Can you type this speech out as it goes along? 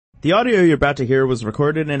The audio you're about to hear was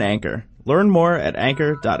recorded in Anchor. Learn more at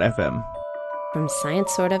anchor.fm. From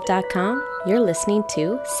ScienceSortOf.com, you're listening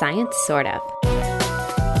to Science Sort of.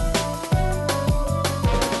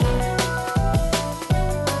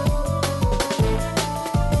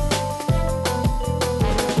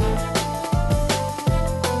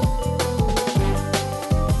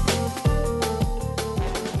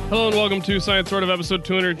 Hello and welcome to Science Sort of episode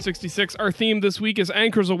 266. Our theme this week is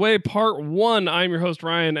Anchors Away Part 1. I'm your host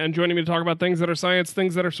Ryan, and joining me to talk about things that are science,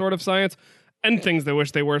 things that are sort of science, and things that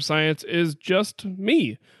wish they were science is just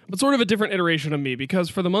me. But sort of a different iteration of me, because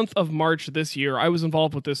for the month of March this year, I was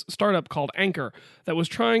involved with this startup called Anchor that was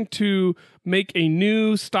trying to make a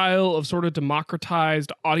new style of sort of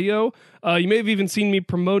democratized audio. You may have even seen me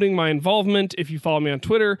promoting my involvement if you follow me on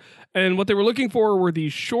Twitter. And what they were looking for were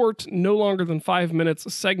these short, no longer than 5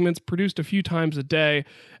 minutes segments produced a few times a day.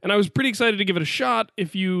 And I was pretty excited to give it a shot.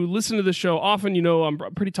 If you listen to the show often, you know I'm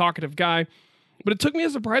a pretty talkative guy. But it took me a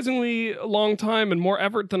surprisingly long time and more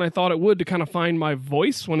effort than I thought it would to kind of find my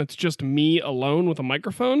voice when it's just me alone with a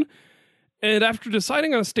microphone. And after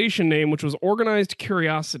deciding on a station name, which was Organized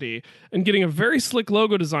Curiosity, and getting a very slick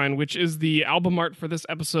logo design, which is the album art for this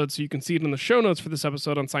episode, so you can see it in the show notes for this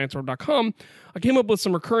episode on ScienceOrg.com, I came up with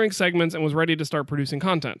some recurring segments and was ready to start producing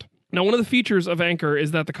content. Now, one of the features of Anchor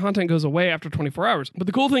is that the content goes away after 24 hours. But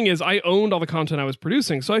the cool thing is I owned all the content I was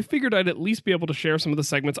producing, so I figured I'd at least be able to share some of the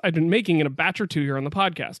segments I'd been making in a batch or two here on the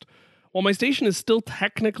podcast. While my station is still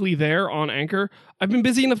technically there on Anchor, I've been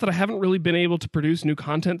busy enough that I haven't really been able to produce new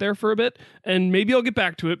content there for a bit, and maybe I'll get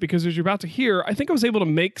back to it because as you're about to hear, I think I was able to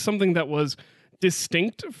make something that was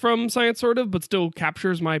distinct from Science Sort of, but still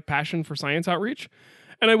captures my passion for science outreach.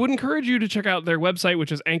 And I would encourage you to check out their website,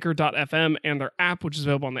 which is anchor.fm, and their app, which is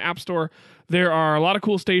available on the App Store. There are a lot of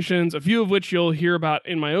cool stations, a few of which you'll hear about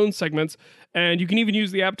in my own segments. And you can even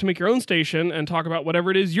use the app to make your own station and talk about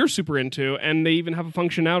whatever it is you're super into. And they even have a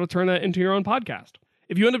function now to turn that into your own podcast.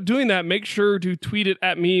 If you end up doing that, make sure to tweet it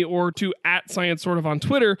at me or to @ScienceSortOf on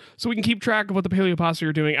Twitter so we can keep track of what the paleoposse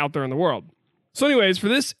are doing out there in the world. So anyways, for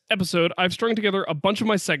this episode, I've strung together a bunch of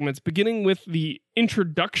my segments, beginning with the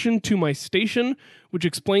introduction to my station, which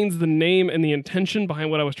explains the name and the intention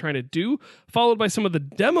behind what I was trying to do, followed by some of the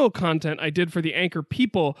demo content I did for the Anchor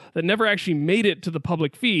people that never actually made it to the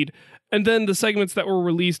public feed, and then the segments that were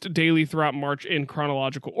released daily throughout March in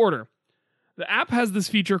chronological order. The app has this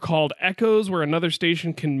feature called Echoes, where another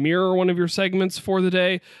station can mirror one of your segments for the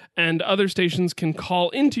day, and other stations can call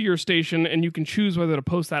into your station, and you can choose whether to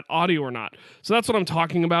post that audio or not. So that's what I'm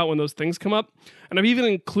talking about when those things come up. And I've even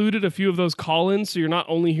included a few of those call-ins, so you're not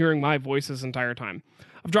only hearing my voice this entire time.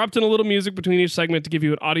 I've dropped in a little music between each segment to give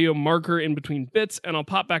you an audio marker in between bits, and I'll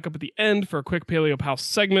pop back up at the end for a quick Paleopouse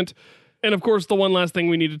segment. And of course, the one last thing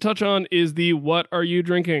we need to touch on is the What Are You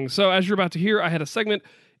Drinking? So as you're about to hear, I had a segment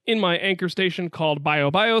in my Anchor station called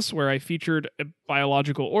BioBios, where I featured a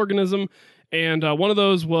biological organism, and one of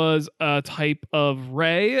those was a type of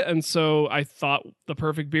ray, and so I thought the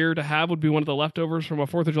perfect beer to have would be one of the leftovers from a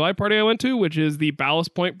 4th of July party I went to, which is the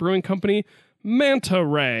Ballast Point Brewing Company Manta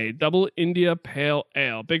Ray Double India Pale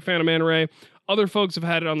Ale. Big fan of Manta Ray. Other folks have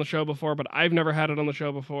had it on the show before, but I've never had it on the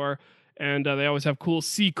show before, and they always have cool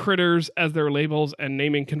sea critters as their labels and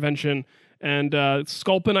naming convention. And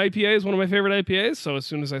Sculpin IPA is one of my favorite IPAs, so as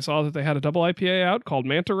soon as I saw that they had a double IPA out called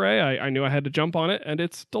Manta Ray, I knew I had to jump on it, and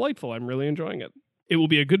it's delightful. I'm really enjoying it. It will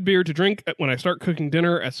be a good beer to drink when I start cooking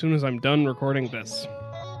dinner as soon as I'm done recording this.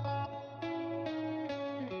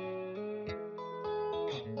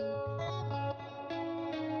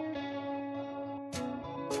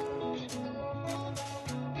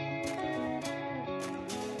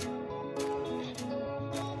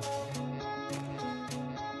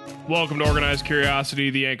 Welcome to Organized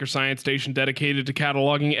Curiosity, the Anchor Science Station dedicated to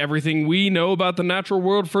cataloging everything we know about the natural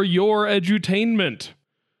world for your edutainment.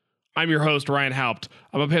 I'm your host, Ryan Haupt.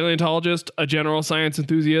 I'm a paleontologist, a general science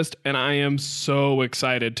enthusiast, and I am so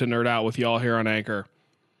excited to nerd out with y'all here on Anchor.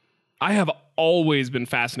 I have always been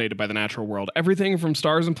fascinated by the natural world. Everything from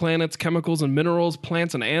stars and planets, chemicals and minerals,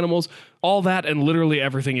 plants and animals, all that and literally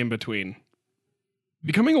everything in between.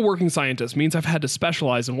 Becoming a working scientist means I've had to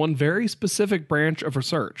specialize in one very specific branch of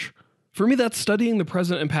research. For me, that's studying the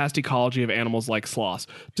present and past ecology of animals like sloths,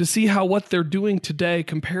 to see how what they're doing today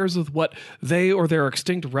compares with what they or their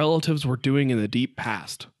extinct relatives were doing in the deep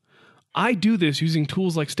past. I do this using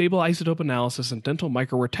tools like stable isotope analysis and dental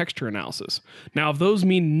microwear texture analysis. Now, if those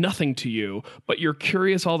mean nothing to you, but you're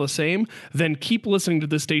curious all the same, then keep listening to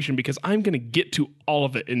this station because I'm going to get to all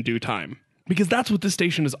of it in due time. Because that's what this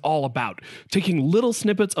station is all about, taking little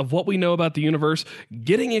snippets of what we know about the universe,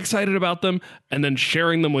 getting excited about them, and then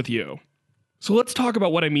sharing them with you. So let's talk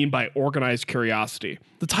about what I mean by organized curiosity.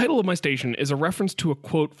 The title of my station is a reference to a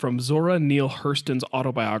quote from Zora Neale Hurston's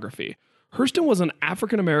autobiography. Hurston was an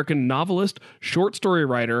African-American novelist, short story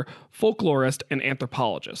writer, folklorist, and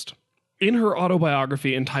anthropologist. In her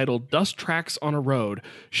autobiography entitled Dust Tracks on a Road,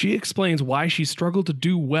 she explains why she struggled to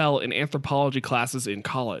do well in anthropology classes in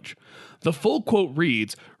college. The full quote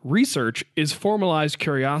reads, "Research is formalized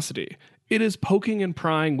curiosity. It is poking and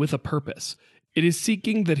prying with a purpose. It is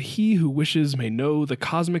seeking that he who wishes may know the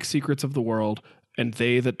cosmic secrets of the world, and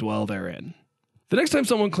they that dwell therein." The next time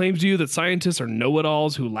someone claims to you that scientists are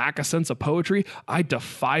know-it-alls who lack a sense of poetry, I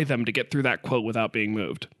defy them to get through that quote without being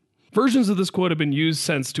moved. Versions of this quote have been used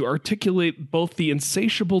since to articulate both the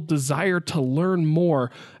insatiable desire to learn more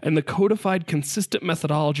and the codified, consistent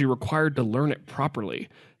methodology required to learn it properly,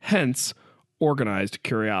 hence, organized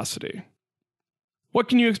curiosity. What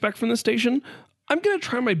can you expect from this station? I'm going to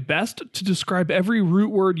try my best to describe every root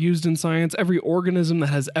word used in science, every organism that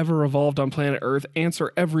has ever evolved on planet Earth,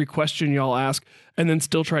 answer every question y'all ask, and then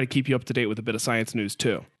still try to keep you up to date with a bit of science news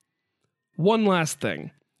too. One last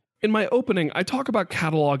thing. In my opening, I talk about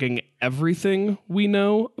cataloging everything we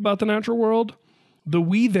know about the natural world. The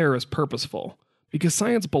we there is purposeful, because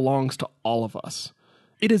science belongs to all of us.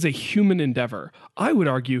 It is a human endeavor. I would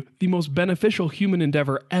argue the most beneficial human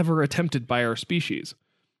endeavor ever attempted by our species.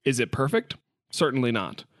 Is it perfect? Certainly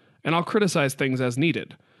not. And I'll criticize things as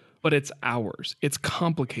needed. But it's ours. It's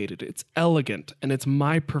complicated, it's elegant, and it's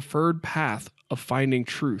my preferred path of finding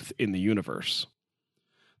truth in the universe.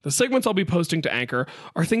 The segments I'll be posting to Anchor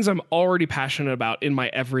are things I'm already passionate about in my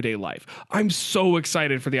everyday life. I'm so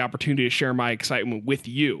excited for the opportunity to share my excitement with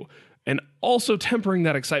you, and also tempering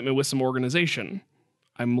that excitement with some organization.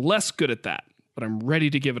 I'm less good at that, but I'm ready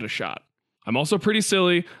to give it a shot. I'm also pretty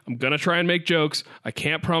silly. I'm going to try and make jokes. I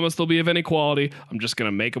can't promise they'll be of any quality. I'm just going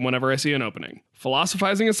to make them whenever I see an opening.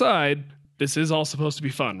 Philosophizing aside, this is all supposed to be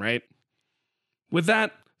fun, right? With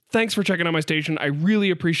that, thanks for checking out my station. I really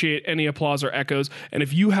appreciate any applause or echoes. And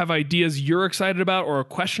if you have ideas you're excited about or a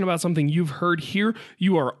question about something you've heard here,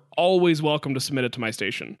 you are always welcome to submit it to my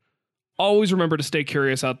station. Always remember to stay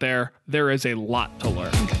curious out there. There is a lot to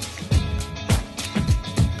learn.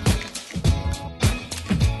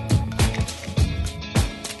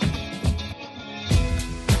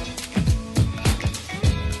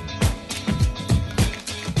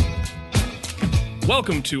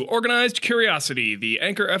 Welcome to Organized Curiosity, the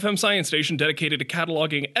Anchor FM science station dedicated to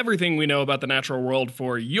cataloging everything we know about the natural world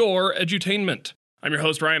for your edutainment. I'm your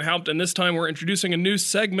host, Ryan Haupt, and this time we're introducing a new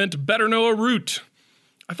segment, Better Know a Root.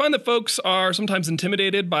 I find that folks are sometimes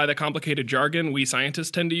intimidated by the complicated jargon we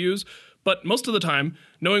scientists tend to use, but most of the time,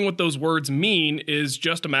 knowing what those words mean is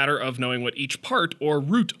just a matter of knowing what each part or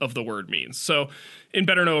root of the word means. So, in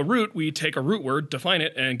Better Know a Root, we take a root word, define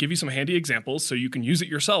it, and give you some handy examples so you can use it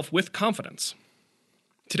yourself with confidence.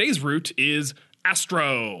 Today's root is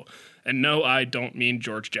astro. And no, I don't mean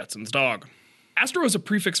George Jetson's dog. Astro is a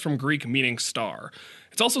prefix from Greek meaning star.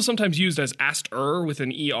 It's also sometimes used as ast-er with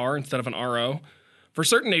an ER instead of an RO. For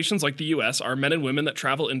certain nations like the US, our men and women that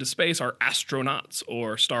travel into space are astronauts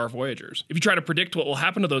or star voyagers. If you try to predict what will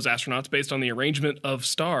happen to those astronauts based on the arrangement of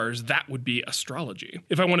stars, that would be astrology.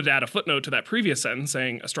 If I wanted to add a footnote to that previous sentence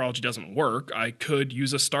saying astrology doesn't work, I could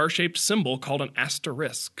use a star-shaped symbol called an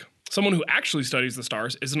asterisk. Someone who actually studies the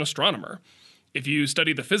stars is an astronomer. If you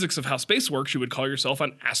study the physics of how space works, you would call yourself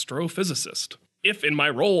an astrophysicist. If, in my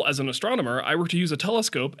role as an astronomer, I were to use a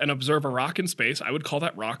telescope and observe a rock in space, I would call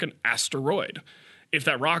that rock an asteroid. If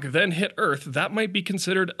that rock then hit Earth, that might be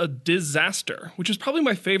considered a disaster, which is probably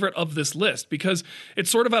my favorite of this list because it's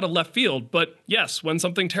sort of out of left field, but yes, when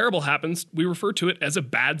something terrible happens, we refer to it as a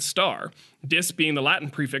bad star, dis being the Latin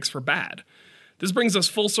prefix for bad. This brings us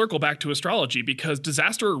full circle back to astrology because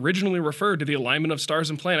disaster originally referred to the alignment of stars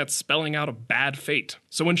and planets spelling out a bad fate.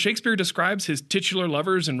 So when Shakespeare describes his titular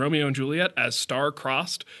lovers in Romeo and Juliet as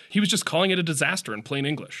star-crossed, he was just calling it a disaster in plain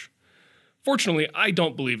English. Fortunately, I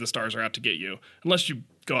don't believe the stars are out to get you, unless you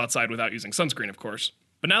go outside without using sunscreen, of course.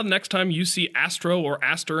 But now the next time you see astro or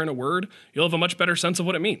aster in a word, you'll have a much better sense of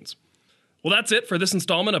what it means. Well, that's it for this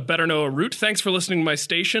installment of Better Know a Root. Thanks for listening to my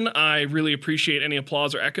station. I really appreciate any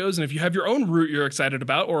applause or echoes, and if you have your own root you're excited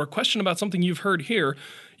about or a question about something you've heard here,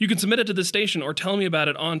 you can submit it to this station or tell me about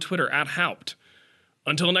it on Twitter @Haupt.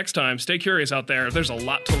 Until next time, stay curious out there. There's a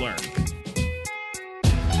lot to learn.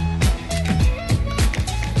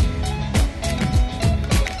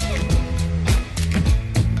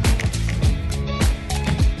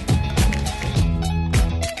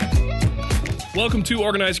 Welcome to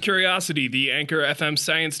Organized Curiosity, the Anchor FM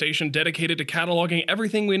science station dedicated to cataloging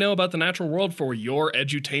everything we know about the natural world for your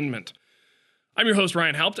edutainment. I'm your host,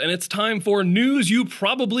 Ryan Haupt, and it's time for news you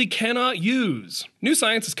probably cannot use. New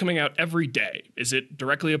science is coming out every day. Is it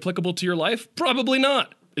directly applicable to your life? Probably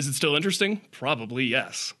not. Is it still interesting? Probably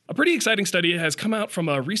yes. A pretty exciting study has come out from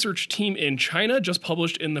a research team in China, just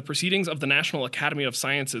published in the Proceedings of the National Academy of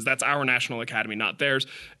Sciences. That's our national academy, not theirs.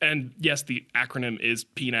 And yes, the acronym is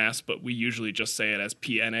PNAS, but we usually just say it as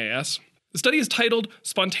PNAS. The study is titled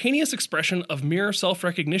Spontaneous Expression of Mirror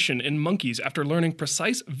Self-Recognition in Monkeys After Learning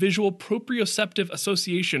Precise Visual Proprioceptive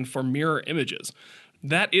Association for Mirror Images.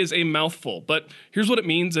 That is a mouthful, but here's what it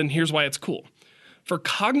means and here's why it's cool. For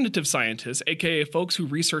cognitive scientists, aka folks who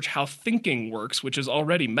research how thinking works, which is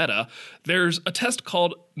already meta, there's a test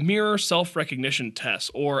called Mirror Self-Recognition Test,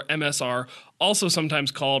 or MSR, also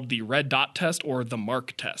sometimes called the red dot test or the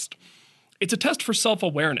mark test. It's a test for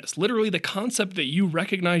self-awareness, literally the concept that you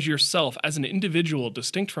recognize yourself as an individual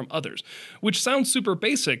distinct from others, which sounds super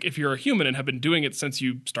basic if you're a human and have been doing it since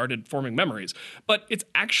you started forming memories, but it's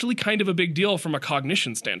actually kind of a big deal from a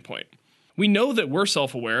cognition standpoint. We know that we're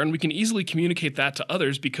self-aware and we can easily communicate that to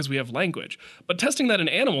others because we have language, but testing that in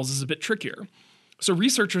animals is a bit trickier. So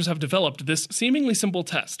researchers have developed this seemingly simple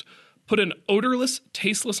test. Put an odorless,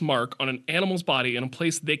 tasteless mark on an animal's body in a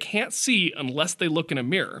place they can't see unless they look in a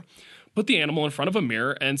mirror. Put the animal in front of a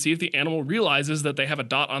mirror and see if the animal realizes that they have a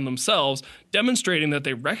dot on themselves, demonstrating that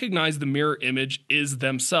they recognize the mirror image is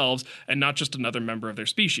themselves and not just another member of their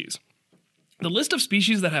species. The list of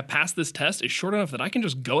species that have passed this test is short enough that I can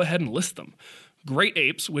just go ahead and list them. Great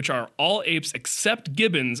apes, which are all apes except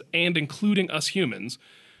gibbons and including us humans.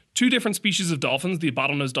 2 different species of dolphins, the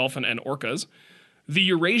bottlenose dolphin and orcas. The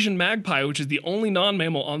Eurasian magpie, which is the only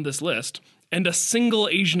non-mammal on this list. And a single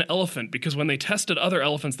Asian elephant, because when they tested other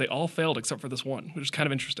elephants, they all failed except for this one, which is kind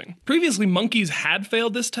of interesting. Previously, monkeys had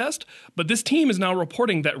failed this test, but this team is now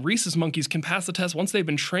reporting that rhesus monkeys can pass the test once they've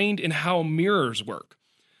been trained in how mirrors work.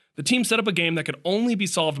 The team set up a game that could only be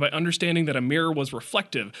solved by understanding that a mirror was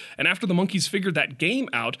reflective, and after the monkeys figured that game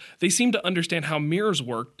out, they seemed to understand how mirrors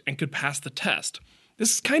worked and could pass the test.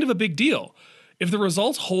 This is kind of a big deal. If the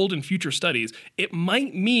results hold in future studies, it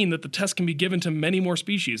might mean that the test can be given to many more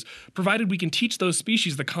species, provided we can teach those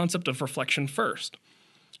species the concept of reflection first.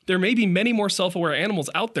 There may be many more self-aware animals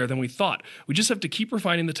out there than we thought. We just have to keep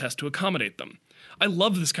refining the test to accommodate them. I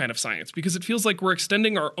love this kind of science because it feels like we're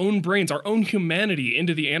extending our own brains, our own humanity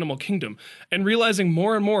into the animal kingdom, and realizing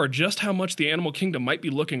more and more just how much the animal kingdom might be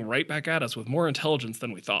looking right back at us with more intelligence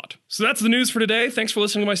than we thought. So that's the news for today. Thanks for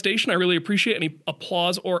listening to my station. I really appreciate any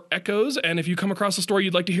applause or echoes, and if you come across a story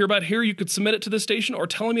you'd like to hear about here, you could submit it to the station or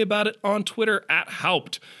tell me about it on Twitter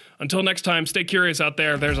 @Haupt. Until next time, stay curious out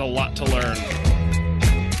there. There's a lot to learn.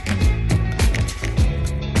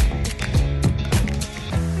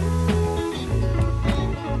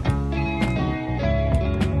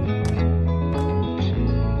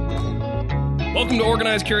 Welcome to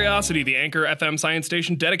Organized Curiosity, the Anchor FM science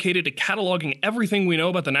station dedicated to cataloging everything we know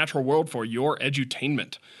about the natural world for your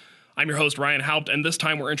edutainment. I'm your host, Ryan Haupt, and this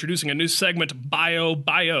time we're introducing a new segment,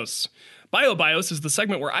 BioBios. BioBios is the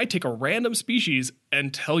segment where I take a random species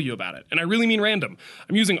and tell you about it. And I really mean random.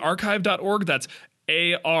 I'm using archive.org, that's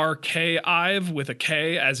ARKive with a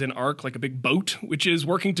K as in ark, like a big boat, which is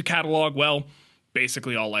working to catalog, well,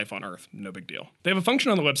 basically all life on Earth. No big deal. They have a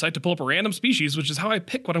function on the website to pull up a random species, which is how I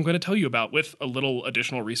pick what I'm going to tell you about, with a little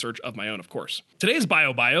additional research of my own, of course. Today's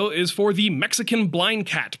BioBio is for the Mexican blind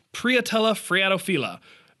cat, Priatella phreatophila.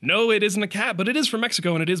 No, it isn't a cat, but it is from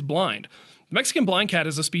Mexico and it is blind. The Mexican blind cat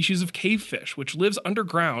is a species of cave fish, which lives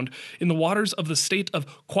underground in the waters of the state of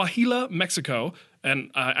Coahuila, Mexico,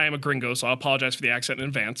 and I am a gringo, so I apologize for the accent in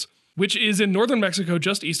advance, which is in northern Mexico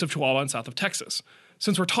just east of Chihuahua and south of Texas.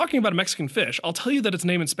 Since we're talking about a Mexican fish, I'll tell you that its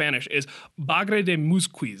name in Spanish is Bagre de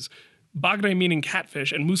Musquiz. Bagre meaning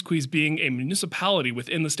catfish, and Musquiz being a municipality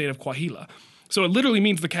within the state of Coahuila. So it literally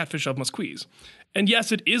means the catfish of Musquiz. And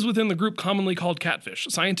yes, it is within the group commonly called catfish,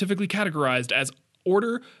 scientifically categorized as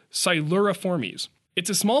order Siluriformes. It's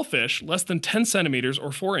a small fish, less than 10 centimeters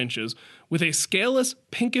or 4 inches, with a scaleless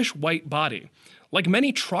pinkish white body. Like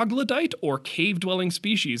many troglodyte or cave-dwelling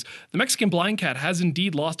species, the Mexican blind cat has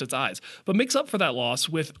indeed lost its eyes, but makes up for that loss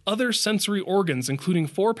with other sensory organs, including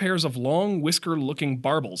 4 pairs of long, whisker-looking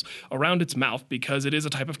barbels around its mouth because it is a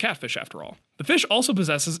type of catfish after all. The fish also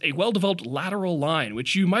possesses a well-developed lateral line,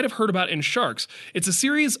 which you might have heard about in sharks. It's a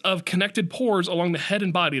series of connected pores along the head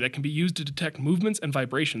and body that can be used to detect movements and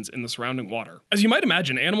vibrations in the surrounding water. As you might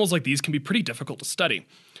imagine, animals like these can be pretty difficult to study.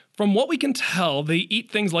 From what we can tell, they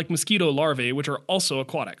eat things like mosquito larvae, which are also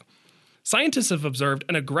aquatic. Scientists have observed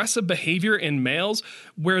an aggressive behavior in males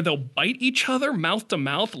where they'll bite each other mouth to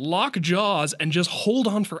mouth, lock jaws, and just hold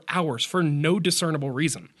on for hours for no discernible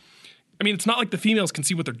reason. I mean, it's not like the females can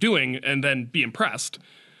see what they're doing and then be impressed.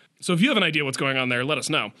 So if you have an idea what's going on there, let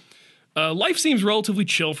us know. Life seems relatively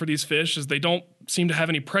chill for these fish, as they don't seem to have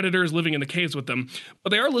any predators living in the caves with them,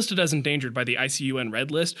 but they are listed as endangered by the ICUN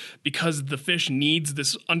Red List because the fish needs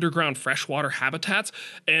this underground freshwater habitats,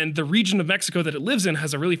 and the region of Mexico that it lives in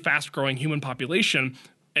has a really fast-growing human population,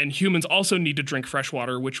 and humans also need to drink fresh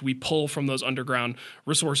water, which we pull from those underground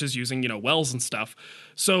resources using, wells and stuff.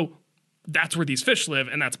 So that's where these fish live,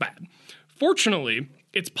 and that's bad. Fortunately,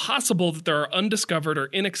 it's possible that there are undiscovered or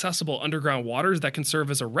inaccessible underground waters that can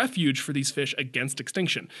serve as a refuge for these fish against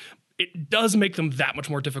extinction. It does make them that much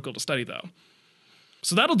more difficult to study, though.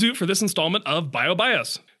 So that'll do it for this installment of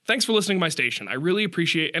BioBios. Thanks for listening to my station. I really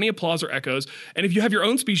appreciate any applause or echoes, and if you have your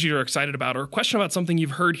own species you're excited about or a question about something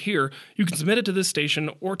you've heard here, you can submit it to this station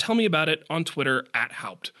or tell me about it on Twitter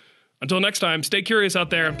 @Haupt. Until next time, stay curious out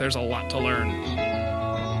there. There's a lot to learn.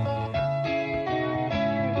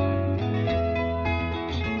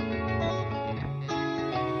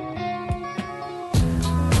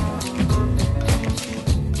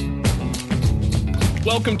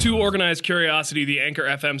 Welcome to Organized Curiosity, the Anchor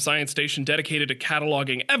FM science station dedicated to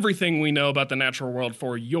cataloging everything we know about the natural world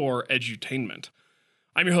for your edutainment.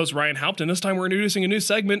 I'm your host, Ryan Haupt, and this time we're introducing a new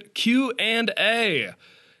segment, Q&A.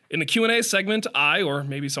 In the Q&A segment, I, or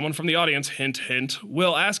maybe someone from the audience, hint, hint,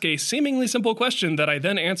 will ask a seemingly simple question that I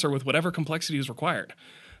then answer with whatever complexity is required.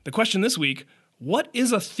 The question this week, what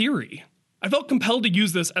is a theory? I felt compelled to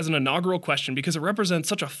use this as an inaugural question because it represents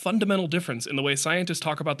such a fundamental difference in the way scientists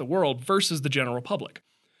talk about the world versus the general public.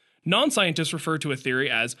 Non-scientists refer to a theory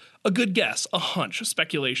as a good guess, a hunch, a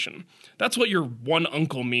speculation. That's what your one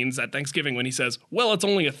uncle means at Thanksgiving when he says, well, it's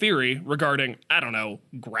only a theory regarding,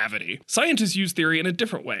 gravity. Scientists use theory in a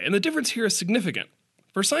different way, and the difference here is significant.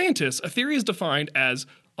 For scientists, a theory is defined as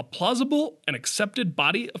a plausible and accepted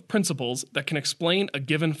body of principles that can explain a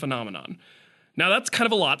given phenomenon. Now that's kind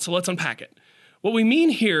of a lot, so let's unpack it. What we mean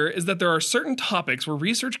here is that there are certain topics where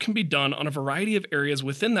research can be done on a variety of areas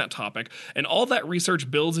within that topic, and all that research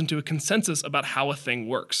builds into a consensus about how a thing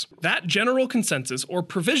works. That general consensus, or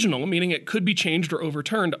provisional, meaning it could be changed or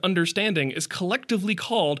overturned, understanding is collectively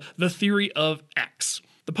called the theory of X.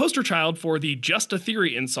 The poster child for the just a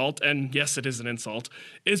theory insult, and yes, it is an insult,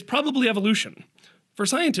 is probably evolution. For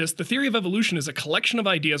scientists, the theory of evolution is a collection of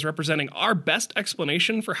ideas representing our best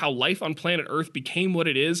explanation for how life on planet Earth became what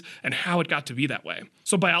it is and how it got to be that way.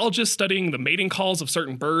 So biologists studying the mating calls of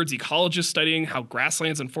certain birds, ecologists studying how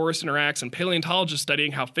grasslands and forests interact, and paleontologists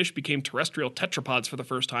studying how fish became terrestrial tetrapods for the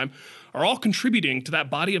first time are all contributing to that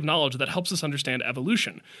body of knowledge that helps us understand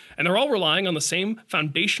evolution. And they're all relying on the same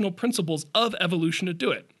foundational principles of evolution to do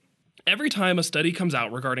it. Every time a study comes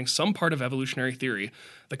out regarding some part of evolutionary theory,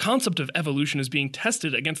 the concept of evolution is being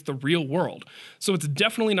tested against the real world. So it's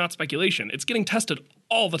definitely not speculation. It's getting tested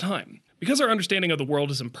all the time. Because our understanding of the world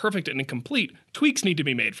is imperfect and incomplete, tweaks need to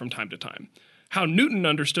be made from time to time. How Newton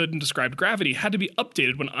understood and described gravity had to be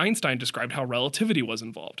updated when Einstein described how relativity was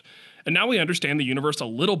involved. And now we understand the universe a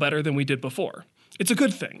little better than we did before. It's a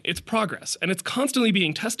good thing, it's progress, and it's constantly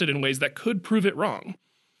being tested in ways that could prove it wrong.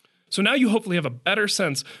 So now you hopefully have a better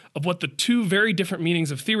sense of what the two very different meanings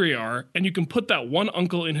of theory are, and you can put that one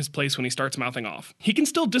uncle in his place when he starts mouthing off. He can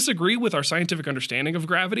still disagree with our scientific understanding of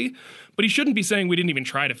gravity, but he shouldn't be saying we didn't even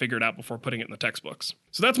try to figure it out before putting it in the textbooks.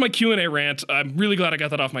 So that's my Q&A rant. I'm really glad I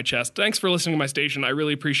got that off my chest. Thanks for listening to my station. I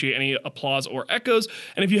really appreciate any applause or echoes,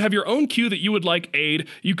 and if you have your own Q that you would like aid,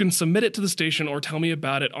 you can submit it to the station or tell me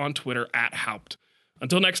about it on Twitter @Haupt.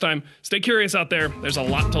 Until next time, stay curious out there. There's a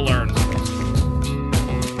lot to learn.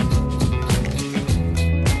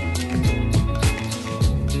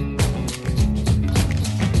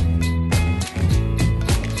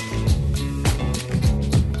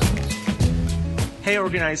 Hey,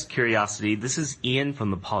 Organized Curiosity, this is Ian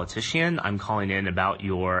from The Politician. I'm calling in about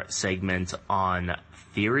your segment on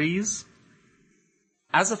theories.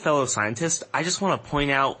 As a fellow scientist, I just want to point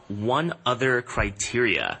out one other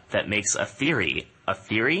criteria that makes a theory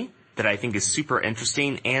that I think is super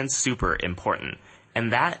interesting and super important.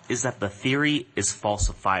 And that is that the theory is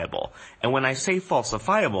falsifiable. And when I say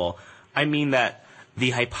falsifiable, I mean that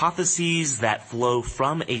the hypotheses that flow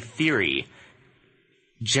from a theory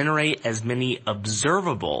generate as many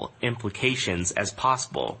observable implications as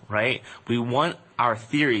possible, right? We want our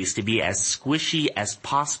theories to be as squishy as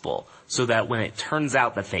possible so that when it turns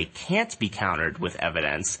out that they can't be countered with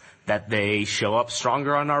evidence, that they show up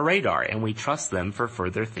stronger on our radar and we trust them for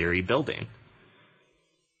further theory building.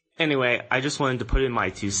 Anyway, I just wanted to put in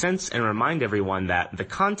my 2 cents and remind everyone that the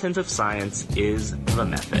content of science is the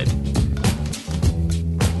method.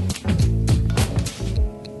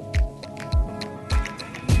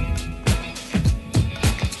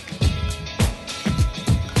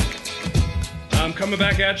 Coming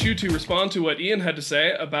back at you to respond to what Ian had to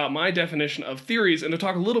say about my definition of theories and to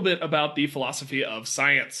talk a little bit about the philosophy of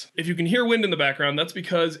science. If you can hear wind in the background, that's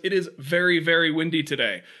because it is very, very windy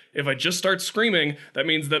today. If I just start screaming, that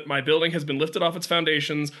means that my building has been lifted off its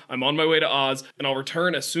foundations, I'm on my way to Oz, and I'll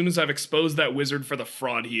return as soon as I've exposed that wizard for the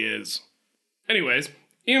fraud he is. Anyways,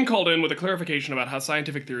 Ian called in with a clarification about how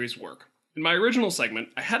scientific theories work. In my original segment,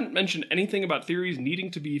 I hadn't mentioned anything about theories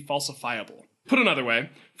needing to be falsifiable. Put another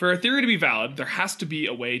way, for a theory to be valid, there has to be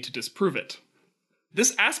a way to disprove it.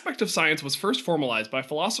 This aspect of science was first formalized by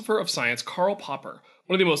philosopher of science Karl Popper,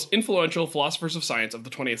 one of the most influential philosophers of science of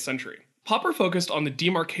the 20th century. Popper focused on the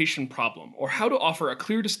demarcation problem, or how to offer a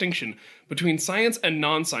clear distinction between science and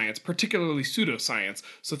non-science, particularly pseudoscience,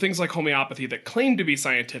 so things like homeopathy that claim to be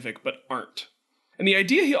scientific but aren't. And the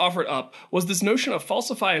idea he offered up was this notion of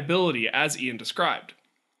falsifiability as Ian described.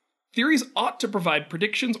 Theories ought to provide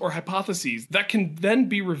predictions or hypotheses that can then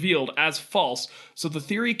be revealed as false, so the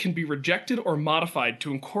theory can be rejected or modified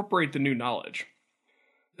to incorporate the new knowledge.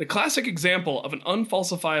 The classic example of an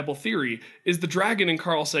unfalsifiable theory is the dragon in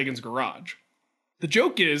Carl Sagan's garage. The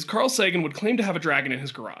joke is, Carl Sagan would claim to have a dragon in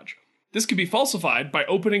his garage. This could be falsified by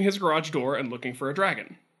opening his garage door and looking for a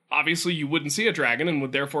dragon. Obviously, you wouldn't see a dragon and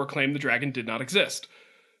would therefore claim the dragon did not exist.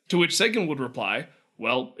 To which Sagan would reply,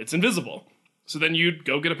 well, it's invisible. So then you'd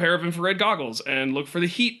go get a pair of infrared goggles and look for the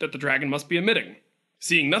heat that the dragon must be emitting.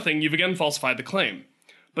 Seeing nothing, you've again falsified the claim.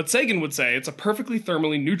 But Sagan would say it's a perfectly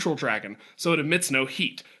thermally neutral dragon, so it emits no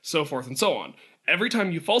heat, so forth and so on. Every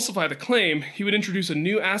time you falsify the claim, he would introduce a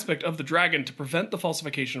new aspect of the dragon to prevent the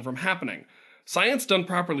falsification from happening. Science done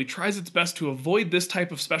properly tries its best to avoid this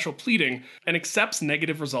type of special pleading and accepts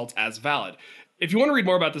negative results as valid. If you want to read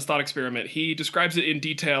more about this thought experiment, he describes it in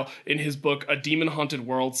detail in his book, A Demon-Haunted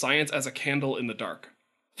World, Science as a Candle in the Dark.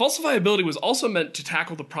 Falsifiability was also meant to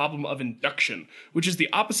tackle the problem of induction, which is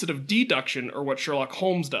the opposite of deduction, or what Sherlock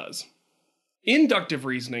Holmes does. Inductive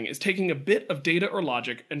reasoning is taking a bit of data or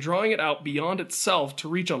logic and drawing it out beyond itself to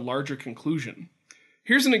reach a larger conclusion.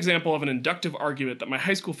 Here's an example of an inductive argument that my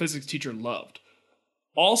high school physics teacher loved.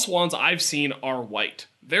 All swans I've seen are white,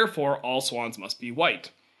 therefore all swans must be white.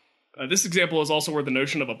 This example is also where the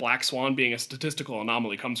notion of a black swan being a statistical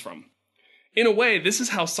anomaly comes from. In a way, this is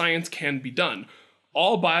how science can be done.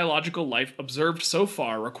 All biological life observed so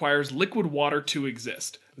far requires liquid water to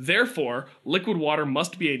exist. Therefore, liquid water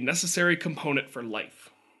must be a necessary component for life.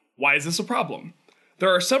 Why is this a problem? There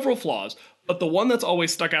are several flaws, but the one that's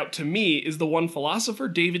always stuck out to me is the one philosopher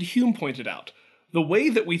David Hume pointed out. The way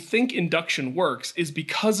that we think induction works is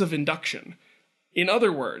because of induction. In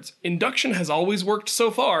other words, induction has always worked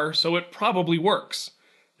so far, so it probably works.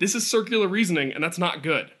 This is circular reasoning, and that's not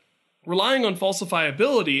good. Relying on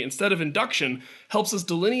falsifiability instead of induction helps us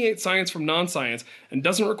delineate science from non-science and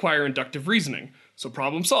doesn't require inductive reasoning. So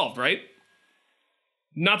problem solved, right?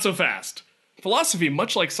 Not so fast. Philosophy,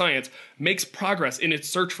 much like science, makes progress in its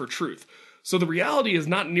search for truth. So the reality is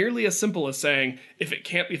not nearly as simple as saying, if it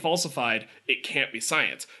can't be falsified, it can't be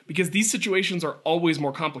science, because these situations are always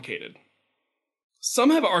more complicated.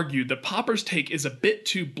 Some have argued that Popper's take is a bit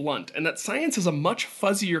too blunt, and that science is a much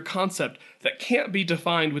fuzzier concept that can't be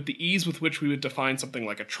defined with the ease with which we would define something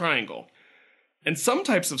like a triangle. And some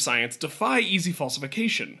types of science defy easy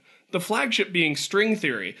falsification, the flagship being string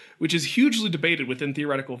theory, which is hugely debated within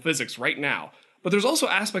theoretical physics right now. But there's also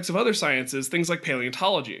aspects of other sciences, things like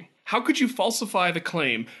paleontology. How could you falsify the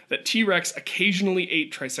claim that T-Rex occasionally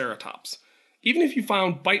ate Triceratops? Even if you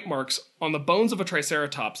found bite marks on the bones of a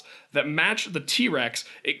Triceratops that match the T-Rex,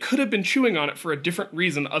 it could have been chewing on it for a different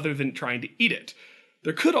reason other than trying to eat it.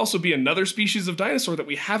 There could also be another species of dinosaur that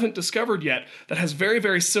we haven't discovered yet that has very,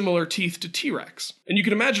 very similar teeth to T-Rex. And you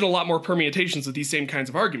can imagine a lot more permutations of these same kinds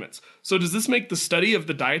of arguments. So does this make the study of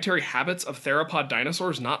the dietary habits of theropod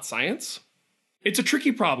dinosaurs not science? It's a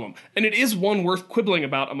tricky problem, and it is one worth quibbling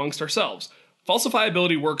about amongst ourselves.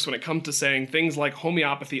 Falsifiability works when it comes to saying things like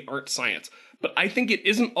homeopathy aren't science, but I think it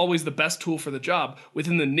isn't always the best tool for the job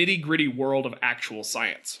within the nitty-gritty world of actual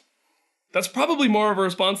science. That's probably more of a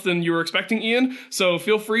response than you were expecting, Ian, so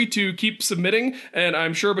feel free to keep submitting, and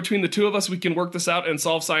I'm sure between the two of us we can work this out and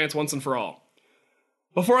solve science once and for all.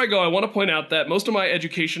 Before I go, I want to point out that most of my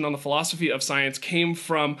education on the philosophy of science came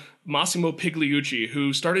from Massimo Pigliucci,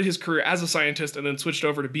 who started his career as a scientist and then switched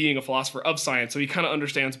over to being a philosopher of science, so he kind of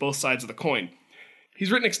understands both sides of the coin.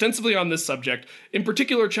 He's written extensively on this subject. In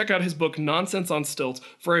particular, check out his book Nonsense on Stilts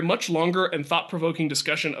for a much longer and thought-provoking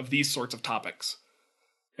discussion of these sorts of topics.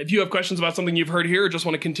 If you have questions about something you've heard here or just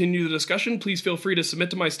want to continue the discussion, please feel free to submit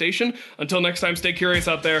to my station. Until next time, stay curious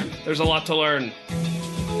out there. There's a lot to learn.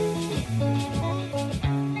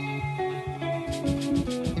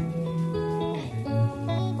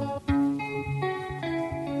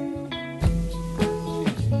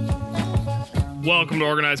 Welcome to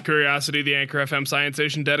Organized Curiosity, the Anchor FM science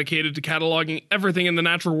station dedicated to cataloging everything in the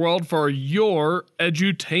natural world for your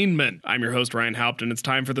edutainment. I'm your host, Ryan Haupt, and it's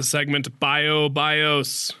time for the segment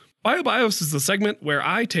BioBios. BioBios is the segment where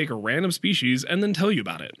I take a random species and then tell you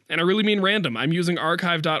about it. And I really mean random. I'm using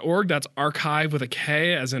archive.org, that's archive with a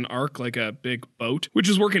K, as in arc, like a big boat, which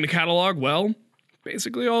is working to catalog, well,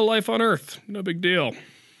 basically all life on Earth. No big deal.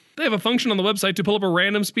 They have a function on the website to pull up a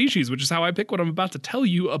random species, which is how I pick what I'm about to tell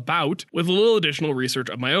you about, with a little additional research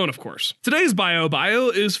of my own, of course. Today's bio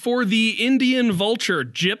is for the Indian vulture,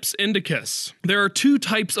 Gyps indicus. There are two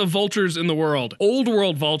types of vultures in the world. Old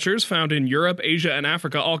World vultures, found in Europe, Asia, and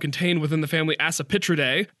Africa, all contained within the family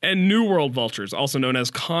Accipitridae, and New World vultures, also known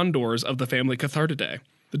as condors of the family Cathartidae.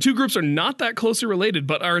 The two groups are not that closely related,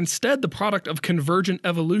 but are instead the product of convergent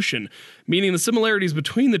evolution, meaning the similarities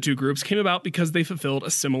between the two groups came about because they fulfilled a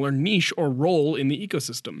similar niche or role in the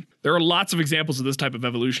ecosystem. There are lots of examples of this type of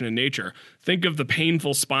evolution in nature. Think of the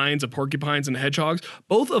painful spines of porcupines and hedgehogs.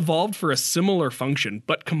 Both evolved for a similar function,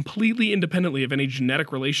 but completely independently of any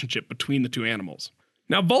genetic relationship between the two animals.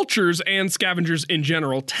 Now, vultures and scavengers in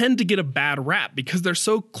general tend to get a bad rap because they're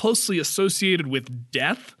so closely associated with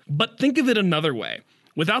death, but think of it another way.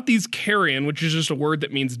 Without these carrion, which is just a word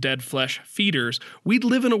that means dead flesh, feeders, we'd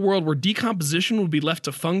live in a world where decomposition would be left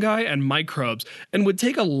to fungi and microbes and would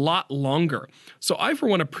take a lot longer. So I, for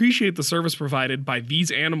one, appreciate the service provided by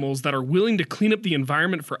these animals that are willing to clean up the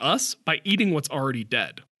environment for us by eating what's already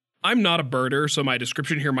dead. I'm not a birder, so my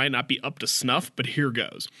description here might not be up to snuff, but here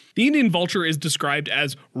goes. The Indian vulture is described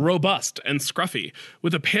as robust and scruffy,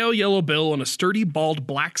 with a pale yellow bill and a sturdy, bald,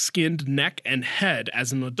 black-skinned neck and head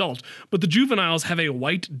as an adult, but the juveniles have a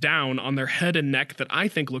white down on their head and neck that I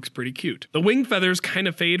think looks pretty cute. The wing feathers kind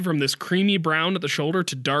of fade from this creamy brown at the shoulder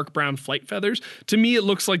to dark brown flight feathers. To me, it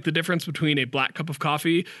looks like the difference between a black cup of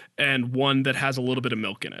coffee and one that has a little bit of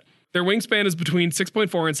milk in it. Their wingspan is between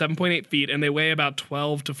 6.4 and 7.8 feet, and they weigh about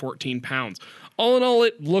 12 to 14 pounds. All in all,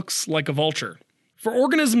 it looks like a vulture. For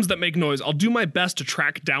organisms that make noise, I'll do my best to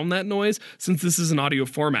track down that noise since this is an audio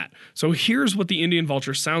format. So here's what the Indian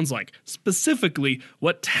vulture sounds like. Specifically,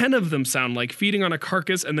 what 10 of them sound like feeding on a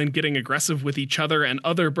carcass and then getting aggressive with each other and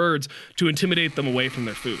other birds to intimidate them away from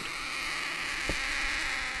their food.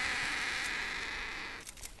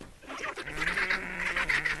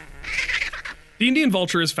 The Indian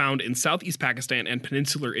vulture is found in southeast Pakistan and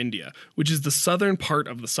peninsular India, which is the southern part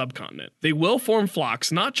of the subcontinent. They will form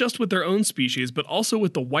flocks not just with their own species, but also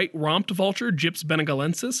with the white romped vulture, Gyps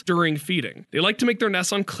benegalensis, during feeding. They like to make their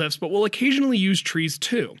nests on cliffs, but will occasionally use trees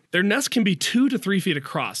too. Their nest can be 2 to 3 feet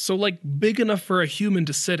across, so like big enough for a human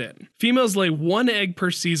to sit in. Females lay 1 egg per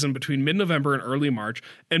season between mid-November and early March,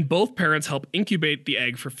 and both parents help incubate the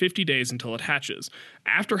egg for 50 days until it hatches.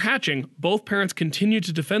 After hatching, both parents continue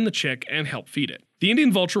to defend the chick and help feed it. The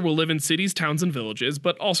Indian vulture will live in cities, towns, and villages,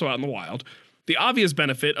 but also out in the wild. The obvious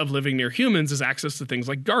benefit of living near humans is access to things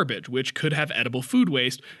like garbage, which could have edible food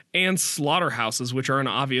waste, and slaughterhouses, which are an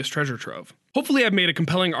obvious treasure trove. Hopefully I've made a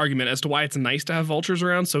compelling argument as to why it's nice to have vultures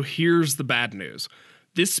around, so here's the bad news.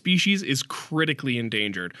 This species is critically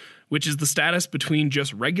endangered, which is the status between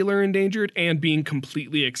just regular endangered and being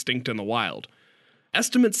completely extinct in the wild.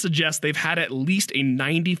 Estimates suggest they've had at least a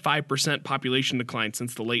 95% population decline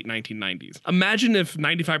since the late 1990s. Imagine if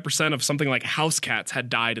 95% of something like house cats had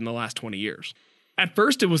died in the last 20 years. At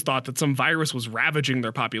first, it was thought that some virus was ravaging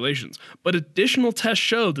their populations, but additional tests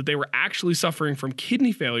showed that they were actually suffering from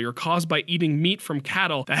kidney failure caused by eating meat from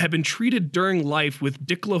cattle that had been treated during life with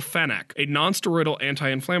diclofenac, a non-steroidal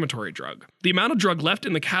anti-inflammatory drug. The amount of drug left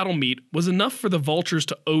in the cattle meat was enough for the vultures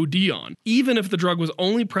to OD on. Even if the drug was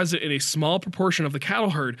only present in a small proportion of the cattle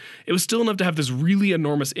herd, it was still enough to have this really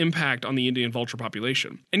enormous impact on the Indian vulture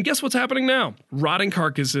population. And guess what's happening now? Rotting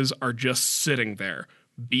carcasses are just sitting there,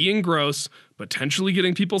 being gross, potentially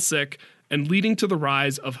getting people sick, and leading to the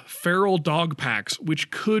rise of feral dog packs,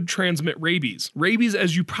 which could transmit rabies. Rabies,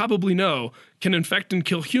 as you probably know, can infect and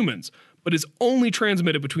kill humans, but is only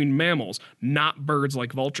transmitted between mammals, not birds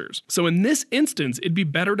like vultures. So in this instance, it'd be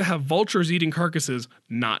better to have vultures eating carcasses,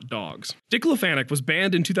 not dogs. Diclofenac was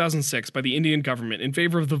banned in 2006 by the Indian government in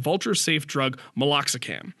favor of the vulture-safe drug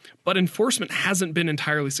meloxicam, but enforcement hasn't been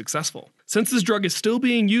entirely successful. Since this drug is still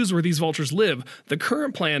being used where these vultures live, the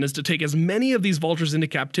current plan is to take as many of these vultures into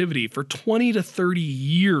captivity for 20 to 30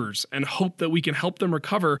 years and hope that we can help them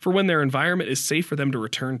recover for when their environment is safe for them to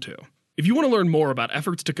return to. If you want to learn more about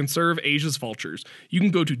efforts to conserve Asia's vultures, you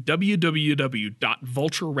can go to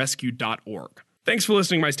www.vulturerescue.org. Thanks for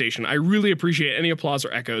listening to my station. I really appreciate any applause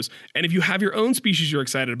or echoes, and if you have your own species you're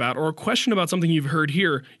excited about or a question about something you've heard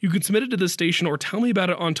here, you can submit it to this station or tell me about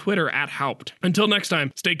it on Twitter @Haupt. Until next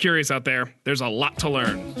time, stay curious out there. There's a lot to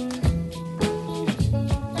learn.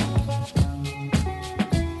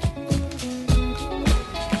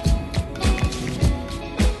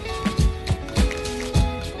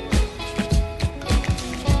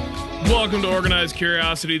 Welcome to Organized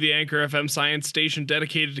Curiosity, the Anchor FM science station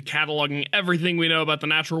dedicated to cataloging everything we know about the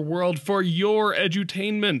natural world for your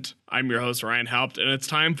edutainment. I'm your host, Ryan Haupt, and it's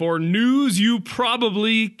time for news you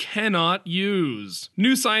probably cannot use.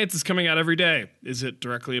 New science is coming out every day. Is it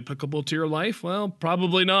directly applicable to your life? Well,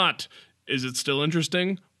 probably not. Is it still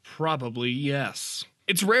interesting? Probably yes.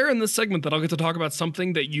 It's rare in this segment that I'll get to talk about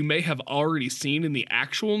something that you may have already seen in the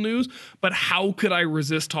actual news, but how could I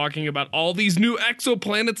resist talking about all these new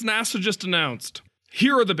exoplanets NASA just announced?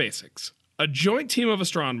 Here are the basics. A joint team of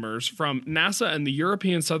astronomers from NASA and the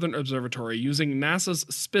European Southern Observatory using NASA's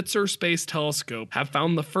Spitzer Space Telescope have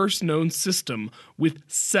found the first known system with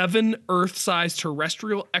 7 Earth-sized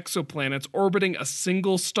terrestrial exoplanets orbiting a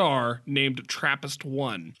single star named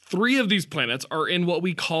TRAPPIST-1. 3 of these planets are in what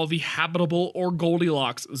we call the habitable or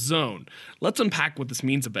Goldilocks zone. Let's unpack what this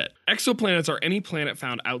means a bit. Exoplanets are any planet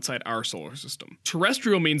found outside our solar system.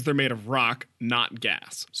 Terrestrial means they're made of rock, not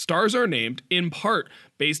gas. Stars are named, in part,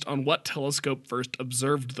 based on what telescope first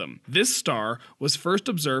observed them. This star was first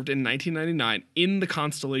observed in 1999 in the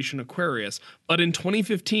constellation Aquarius, but in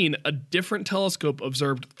 2015, a different telescope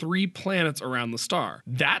observed 3 planets around the star.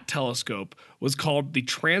 That telescope was called the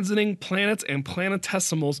Transiting Planets and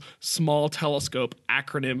Planetesimals Small Telescope,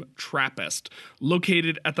 acronym TRAPPIST,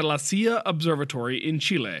 located at the La Silla Observatory in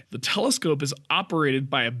Chile. The telescope is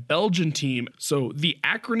operated by a Belgian team, so the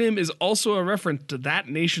acronym is also a reference to that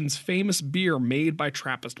nation's famous beer made by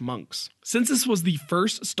Trappist monks. Since this was the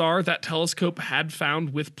first star that telescope had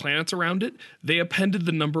found with planets around it, they appended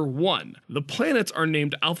the number 1. The planets are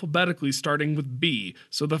named alphabetically starting with B,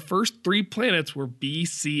 so the first 3 planets were B,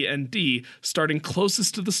 C, and D, starting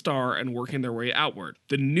closest to the star and working their way outward.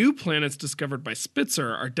 The new planets discovered by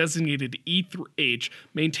Spitzer are designated E through H,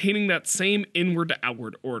 maintaining that same inward to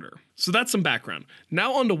outward order. So that's some background.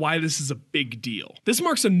 Now on to why this is a big deal. This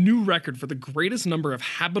marks a new record for the greatest number of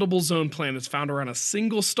habitable zone planets found around a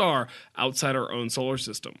single star outside our own solar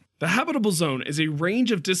system. The habitable zone is a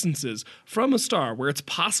range of distances from a star where it's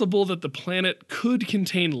possible that the planet could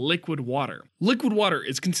contain liquid water. Liquid water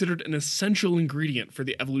is considered an essential ingredient for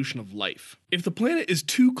the evolution of life. If the planet is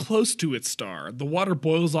too close to its star, the water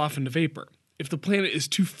boils off into vapor. If the planet is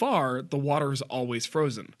too far, the water is always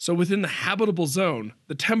frozen. So within the habitable zone,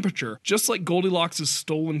 the temperature, just like Goldilocks'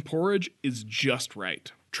 stolen porridge, is just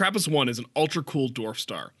right. TRAPPIST-1 is an ultra-cool dwarf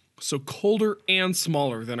star, so colder and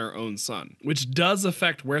smaller than our own sun, which does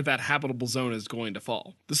affect where that habitable zone is going to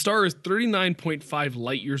fall. The star is 39.5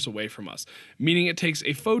 light years away from us, meaning it takes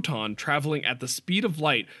a photon traveling at the speed of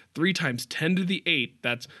light 3 times 10 to the 8,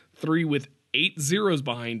 that's 3 with 8 zeros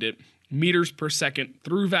behind it, meters per second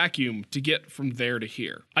through vacuum to get from there to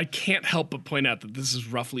here. I can't help but point out that this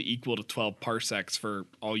is roughly equal to 12 parsecs for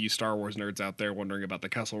all you Star Wars nerds out there wondering about the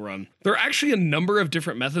Kessel Run. There are actually a number of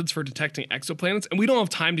different methods for detecting exoplanets, and we don't have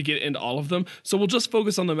time to get into all of them, so we'll just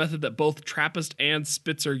focus on the method that both TRAPPIST and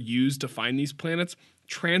Spitzer use to find these planets: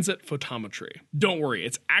 transit photometry. Don't worry,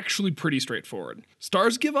 it's actually pretty straightforward.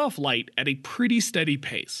 Stars give off light at a pretty steady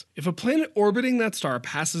pace. If a planet orbiting that star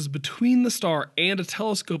passes between the star and a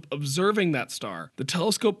telescope observing that star, the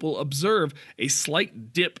telescope will observe a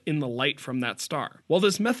slight dip in the light from that star. While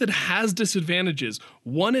this method has disadvantages,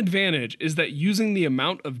 one advantage is that using the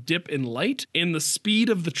amount of dip in light and the speed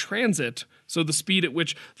of the transit, so the speed at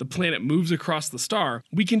which the planet moves across the star,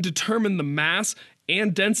 we can determine the mass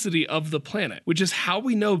and density of the planet, which is how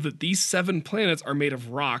we know that these 7 planets are made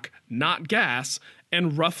of rock, not gas,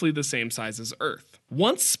 and roughly the same size as Earth.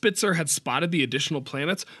 Once Spitzer had spotted the additional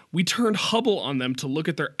planets, we turned Hubble on them to look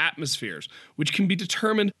at their atmospheres, which can be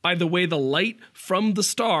determined by the way the light from the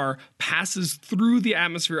star passes through the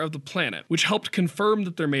atmosphere of the planet, which helped confirm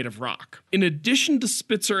that they're made of rock. In addition to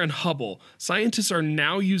Spitzer and Hubble, scientists are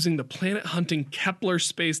now using the planet-hunting Kepler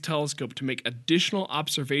Space Telescope to make additional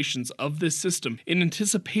observations of this system in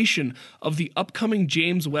anticipation of the upcoming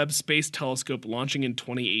James Webb Space Telescope launching in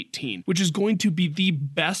 2018, which is going to be the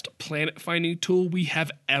best planet-finding tool we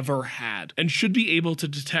have ever had, and should be able to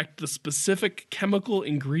detect the specific chemical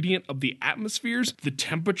ingredient of the atmospheres, the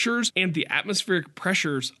temperatures, and the atmospheric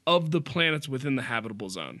pressures of the planets within the habitable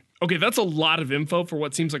zone. Okay, that's a lot of info for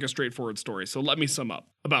what seems like a straightforward story, so let me sum up.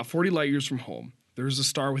 About 40 light years from home, there is a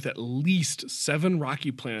star with at least 7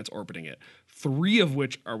 rocky planets orbiting it, 3 of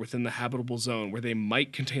which are within the habitable zone where they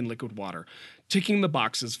might contain liquid water, ticking the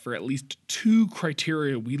boxes for at least 2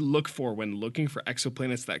 criteria we look for when looking for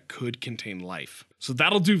exoplanets that could contain life. So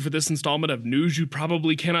that'll do for this installment of News You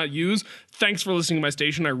Probably Cannot Use. Thanks for listening to my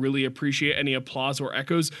station. I really appreciate any applause or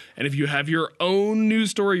echoes. And if you have your own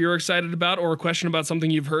news story you're excited about or a question about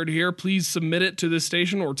something you've heard here, please submit it to this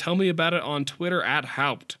station or tell me about it on Twitter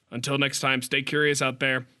 @Haupt. Until next time, stay curious out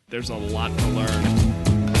there. There's a lot to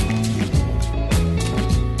learn.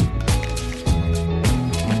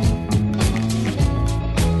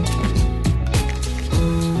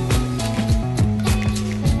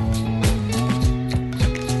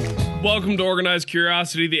 Welcome to Organized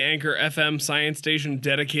Curiosity, the Anchor FM science station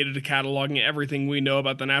dedicated to cataloging everything we know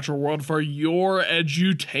about the natural world for your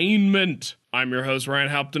edutainment. I'm your host, Ryan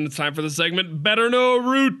Halpton. It's time for the segment, Better Know a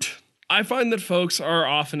Root. I find that folks are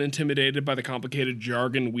often intimidated by the complicated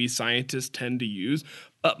jargon we scientists tend to use,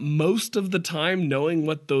 but most of the time knowing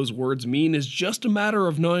what those words mean is just a matter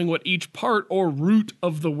of knowing what each part or root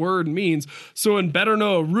of the word means. So in Better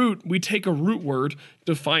Know a Root, we take a root word,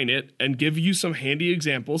 define it, and give you some handy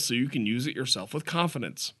examples so you can use it yourself with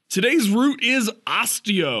confidence. Today's root is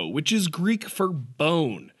osteo, which is Greek for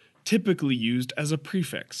bone, typically used as a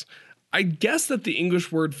prefix. I guess that the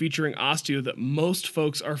English word featuring osteo that most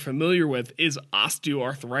folks are familiar with is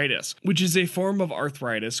osteoarthritis, which is a form of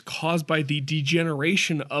arthritis caused by the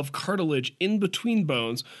degeneration of cartilage in between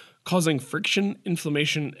bones, causing friction,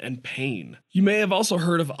 inflammation, and pain. You may have also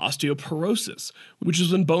heard of osteoporosis, which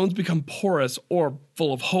is when bones become porous or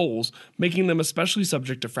full of holes, making them especially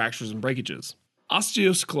subject to fractures and breakages.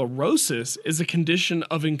 Osteosclerosis is a condition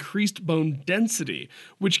of increased bone density,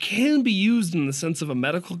 which can be used in the sense of a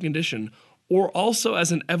medical condition or also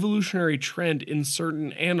as an evolutionary trend in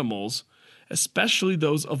certain animals, especially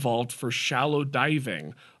those evolved for shallow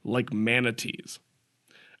diving, like manatees.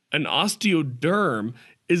 An osteoderm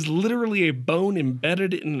is literally a bone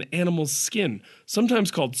embedded in an animal's skin,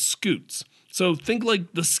 sometimes called scutes. So think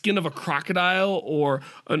like the skin of a crocodile or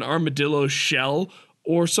an armadillo's shell,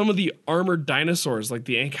 or some of the armored dinosaurs like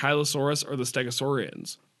the Ankylosaurus or the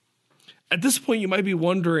Stegosaurians. At this point, you might be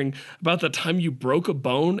wondering about the time you broke a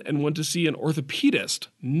bone and went to see an orthopedist,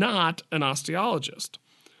 not an osteologist.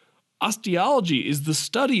 Osteology is the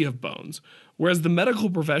study of bones, whereas the medical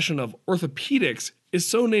profession of orthopedics is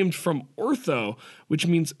so named from ortho, which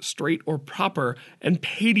means straight or proper, and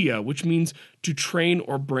paedia, which means to train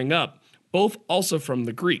or bring up, both also from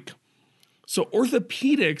the Greek. So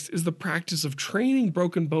orthopedics is the practice of training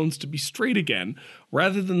broken bones to be straight again,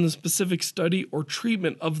 rather than the specific study or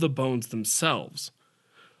treatment of the bones themselves.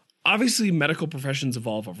 Obviously, medical professions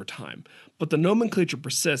evolve over time, but the nomenclature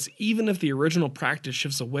persists even if the original practice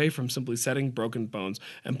shifts away from simply setting broken bones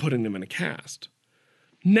and putting them in a cast.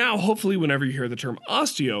 Now, hopefully, whenever you hear the term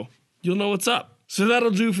osteo, you'll know what's up. So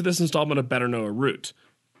that'll do for this installment of Better Know a Root.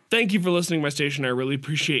 Thank you for listening to my station. I really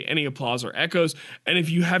appreciate any applause or echoes. And if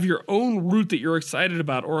you have your own root that you're excited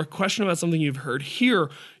about or a question about something you've heard here,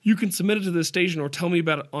 you can submit it to this station or tell me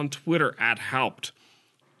about it on Twitter @Halpt.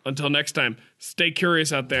 Until next time, stay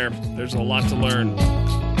curious out there. There's a lot to learn.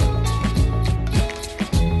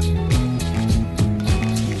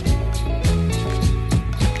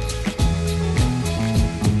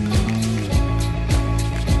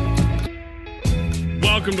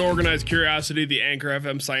 Welcome to Organized Curiosity, the Anchor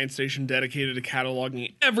FM science station dedicated to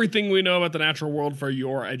cataloging everything we know about the natural world for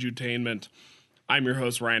your edutainment. I'm your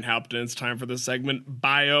host, Ryan Halpton, and it's time for the segment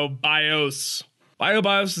BioBios.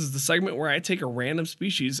 BioBios is the segment where I take a random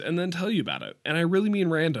species and then tell you about it, and I really mean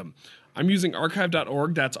random. I'm using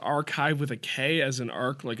archive.org, that's archive with a K as in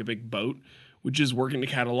arc, like a big boat, which is working to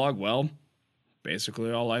catalog, well,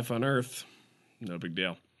 basically all life on Earth. No big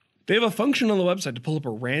deal. They have a function on the website to pull up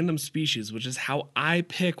a random species, which is how I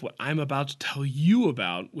pick what I'm about to tell you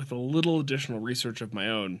about with a little additional research of my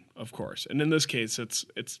own, of course. And in this case, it's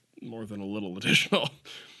more than a little additional.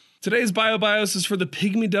 Today's BioBios is for the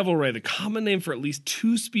pygmy devil ray, the common name for at least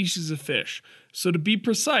 2 species of fish. So to be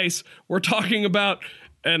precise, we're talking about,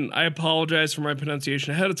 and I apologize for my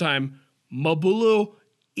pronunciation ahead of time, Mabula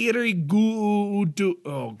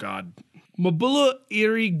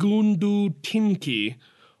irigundutinki,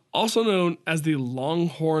 also known as the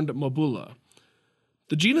long-horned mabula.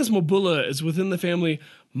 The genus Mabula is within the family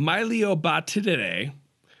Myliobatidae,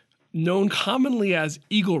 known commonly as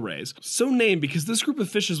eagle rays, so named because this group of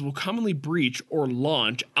fishes will commonly breach or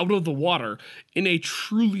launch out of the water in a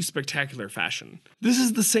truly spectacular fashion. This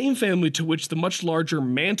is the same family to which the much larger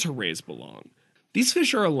manta rays belong. These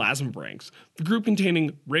fish are elasmobranchs, the group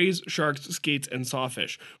containing rays, sharks, skates, and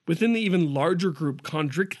sawfish, within the even larger group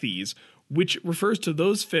Chondrichthyes, which refers to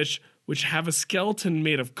those fish which have a skeleton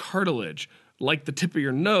made of cartilage, like the tip of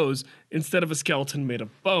your nose, instead of a skeleton made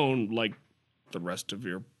of bone, like the rest of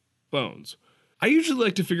your bones. I usually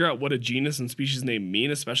like to figure out what a genus and species name mean,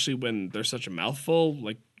 especially when they're such a mouthful,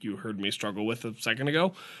 like you heard me struggle with a second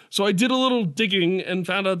ago. So I did a little digging and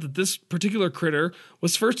found out that this particular critter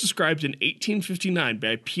was first described in 1859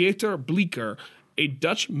 by Pieter Bleecker, a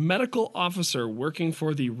Dutch medical officer working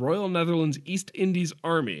for the Royal Netherlands East Indies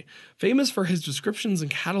Army, famous for his descriptions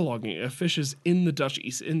and cataloging of fishes in the Dutch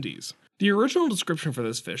East Indies. The original description for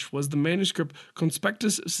this fish was the manuscript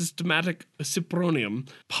Conspectus Systematic Cypronium,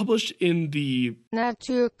 published in the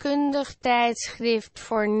Natuurkundig tijdschrift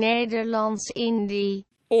voor Nederlands-Indië.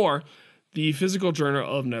 or the Physical Journal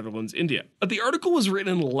of Netherlands, India. But the article was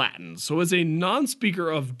written in Latin, so as a non-speaker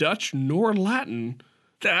of Dutch nor Latin,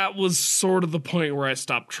 that was sort of the point where I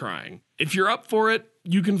stopped trying. If you're up for it,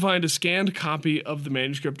 you can find a scanned copy of the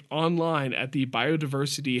manuscript online at the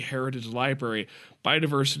Biodiversity Heritage Library,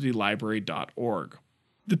 biodiversitylibrary.org.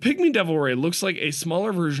 The pygmy devil ray looks like a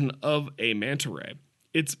smaller version of a manta ray.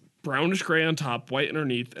 It's brownish gray on top, white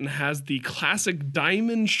underneath, and has the classic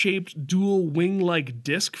diamond-shaped dual wing-like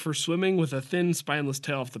disc for swimming with a thin spineless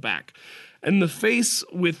tail off the back, and the face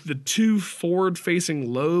with the two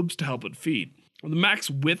forward-facing lobes to help it feed. The max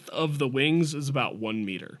width of the wings is about 1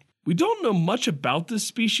 meter. We don't know much about this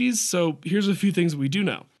species, so here's a few things we do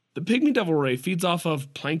know. The pygmy devil ray feeds off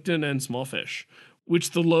of plankton and small fish,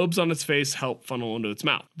 which the lobes on its face help funnel into its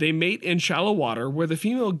mouth. They mate in shallow water where the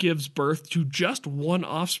female gives birth to just one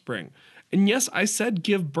offspring. And yes, I said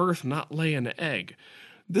give birth, not lay an egg.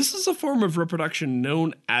 This is a form of reproduction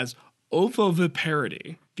known as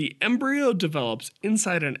ovoviparity. The embryo develops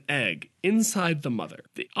inside an egg, inside the mother.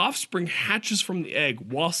 The offspring hatches from the egg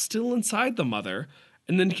while still inside the mother,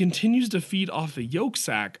 and then continues to feed off the yolk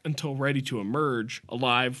sac until ready to emerge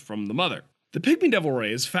alive from the mother. The pygmy devil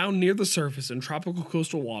ray is found near the surface in tropical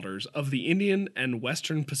coastal waters of the Indian and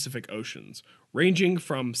Western Pacific Oceans, ranging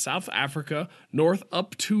from South Africa north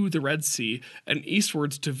up to the Red Sea and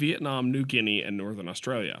eastwards to Vietnam, New Guinea, and northern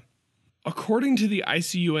Australia. According to the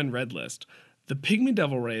ICUN Red List, the pygmy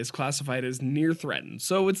devil ray is classified as near threatened,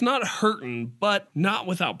 so it's not hurting, but not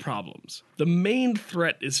without problems. The main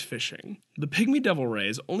threat is fishing. The pygmy devil ray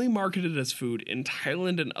is only marketed as food in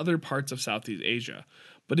Thailand and other parts of Southeast Asia,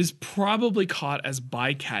 but is probably caught as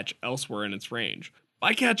bycatch elsewhere in its range.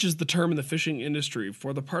 Bycatch is the term in the fishing industry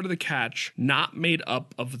for the part of the catch not made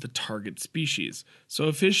up of the target species, so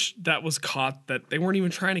a fish that was caught that they weren't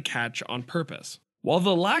even trying to catch on purpose. While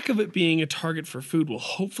the lack of it being a target for food will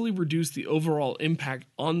hopefully reduce the overall impact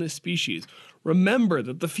on this species, remember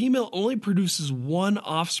that the female only produces one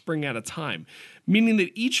offspring at a time, meaning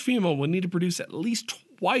that each female will need to produce at least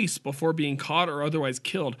twice before being caught or otherwise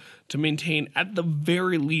killed to maintain at the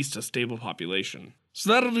very least a stable population. So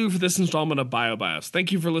that'll do for this installment of BioBios.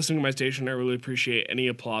 Thank you for listening to my station. I really appreciate any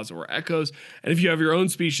applause or echoes. And if you have your own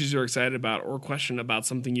species you're excited about or question about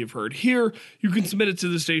something you've heard here, you can submit it to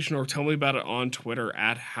the station or tell me about it on Twitter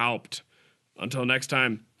at Haupt. Until next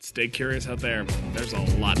time, stay curious out there. There's a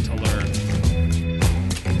lot to learn.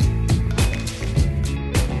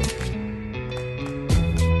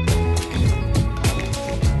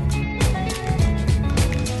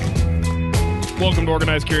 Welcome to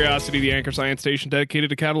Organized Curiosity, the Anchor Science Station dedicated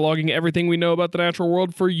to cataloging everything we know about the natural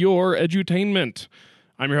world for your edutainment.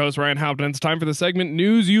 I'm your host, Ryan Haupt, and it's time for the segment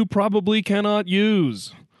News You Probably Cannot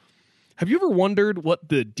Use. Have you ever wondered what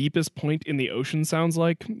the deepest point in the ocean sounds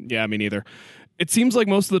like? Yeah, me neither. It seems like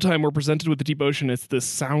most of the time we're presented with the deep ocean, it's this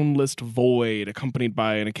soundless void accompanied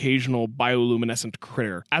by an occasional bioluminescent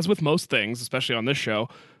critter. As with most things, especially on this show,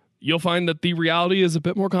 you'll find that the reality is a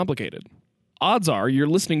bit more complicated. Odds are you're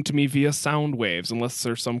listening to me via sound waves, unless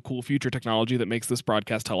there's some cool future technology that makes this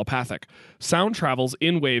broadcast telepathic. Sound travels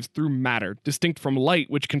in waves through matter, distinct from light,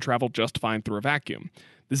 which can travel just fine through a vacuum.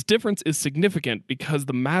 This difference is significant because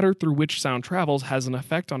the matter through which sound travels has an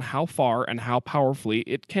effect on how far and how powerfully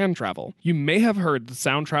it can travel. You may have heard that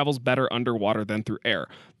sound travels better underwater than through air.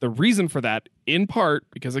 The reason for that, in part,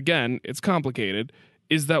 because again, it's complicated,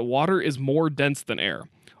 is that water is more dense than air.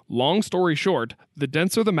 Long story short, the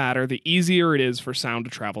denser the matter, the easier it is for sound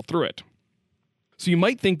to travel through it. So you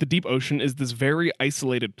might think the deep ocean is this very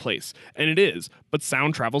isolated place, and it is, but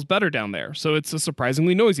sound travels better down there, so it's a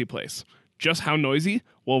surprisingly noisy place. Just how noisy?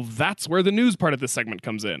 Well, that's where the news part of this segment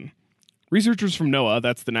comes in. Researchers from NOAA,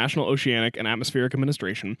 that's the National Oceanic and Atmospheric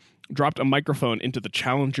Administration, dropped a microphone into the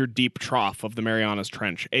Challenger Deep Trough of the Marianas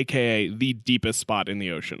Trench, aka the deepest spot in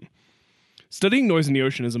the ocean. Studying noise in the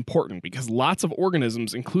ocean is important because lots of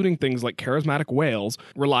organisms, including things like charismatic whales,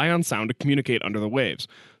 rely on sound to communicate under the waves.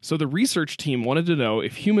 So the research team wanted to know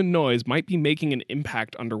if human noise might be making an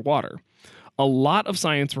impact underwater. A lot of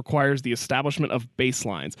science requires the establishment of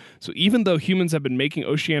baselines, so even though humans have been making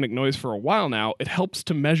oceanic noise for a while now, it helps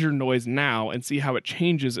to measure noise now and see how it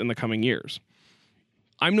changes in the coming years.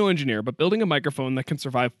 I'm no engineer, but building a microphone that can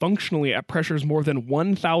survive functionally at pressures more than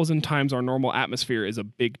 1,000 times our normal atmosphere is a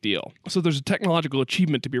big deal. So there's a technological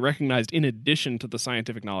achievement to be recognized in addition to the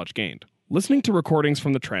scientific knowledge gained. Listening to recordings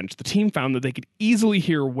from the trench, the team found that they could easily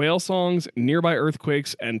hear whale songs, nearby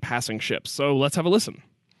earthquakes, and passing ships. So let's have a listen.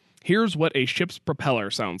 Here's what a ship's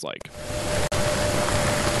propeller sounds like.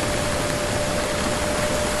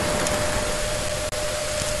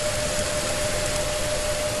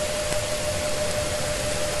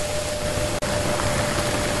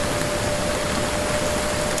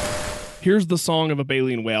 Here's the song of a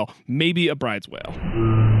baleen whale, maybe a bride's whale.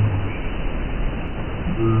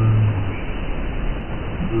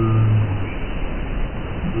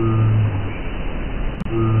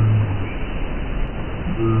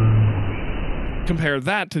 Compare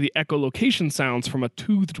that to the echolocation sounds from a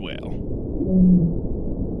toothed whale.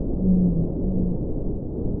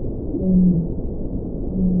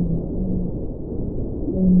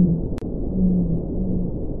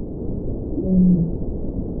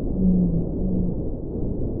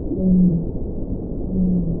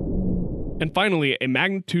 And finally, a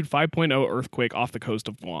magnitude 5.0 earthquake off the coast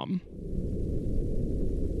of Guam.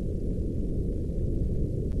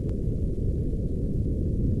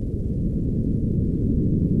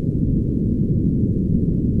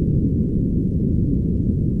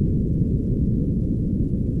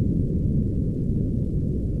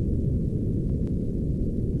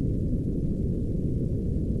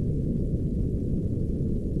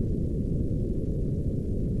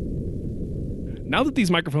 Now that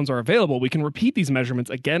these microphones are available, we can repeat these measurements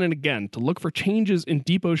again and again to look for changes in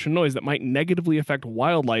deep ocean noise that might negatively affect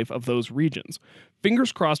wildlife of those regions.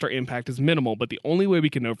 Fingers crossed our impact is minimal, but the only way we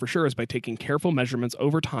can know for sure is by taking careful measurements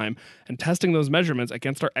over time and testing those measurements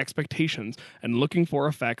against our expectations and looking for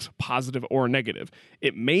effects, positive or negative.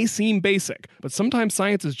 It may seem basic, but sometimes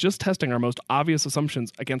science is just testing our most obvious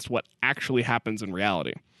assumptions against what actually happens in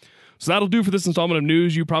reality. So that'll do for this installment of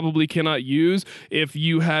news you probably cannot use. If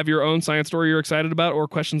you have your own science story you're excited about or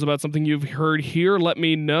questions about something you've heard here, let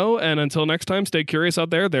me know. And until next time, stay curious out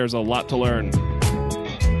there. There's a lot to learn.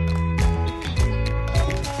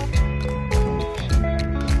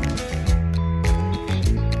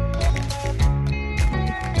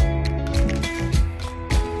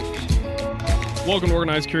 Welcome to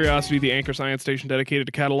Organized Curiosity, the Anchor Science Station dedicated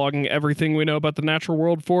to cataloging everything we know about the natural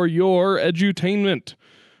world for your edutainment.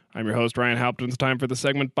 I'm your host, Ryan Hauptman. It's time for the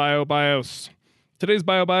segment BioBios. Today's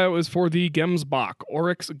BioBio is for the Gemsbok,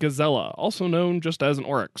 Oryx gazella, also known just as an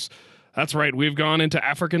oryx. That's right, we've gone into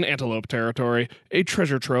African antelope territory, a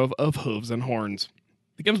treasure trove of hooves and horns.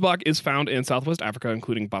 The Gemsbok is found in southwest Africa,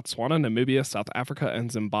 including Botswana, Namibia, South Africa,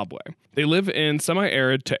 and Zimbabwe. They live in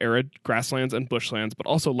semi-arid to arid grasslands and bushlands, but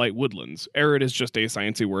also light woodlands. Arid is just a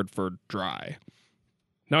sciencey word for dry.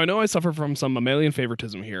 Now, I know I suffer from some mammalian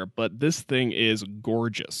favoritism here, but this thing is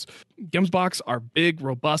gorgeous. Gemsboks are big,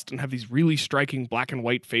 robust, and have these really striking black and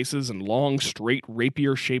white faces and long, straight,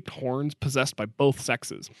 rapier-shaped horns possessed by both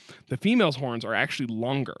sexes. The female's horns are actually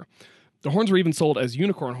longer. The horns were even sold as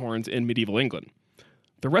unicorn horns in medieval England.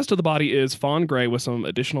 The rest of the body is fawn gray with some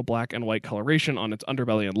additional black and white coloration on its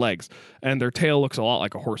underbelly and legs, and their tail looks a lot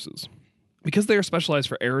like a horse's. Because they are specialized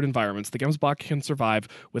for arid environments, the Gemsbok can survive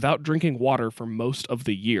without drinking water for most of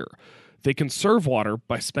the year. They conserve water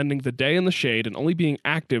by spending the day in the shade and only being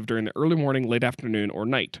active during the early morning, late afternoon, or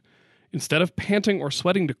night. Instead of panting or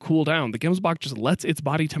sweating to cool down, the Gemsbok just lets its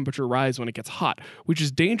body temperature rise when it gets hot, which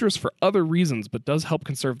is dangerous for other reasons but does help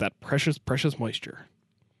conserve that precious, precious moisture.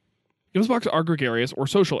 Gemsboks are gregarious or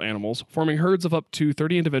social animals, forming herds of up to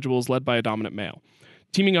 30 individuals led by a dominant male,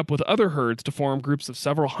 teaming up with other herds to form groups of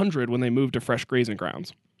several hundred when they move to fresh grazing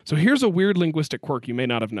grounds. So here's a weird linguistic quirk you may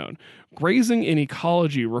not have known. Grazing in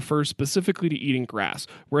ecology refers specifically to eating grass,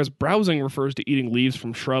 whereas browsing refers to eating leaves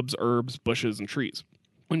from shrubs, herbs, bushes, and trees.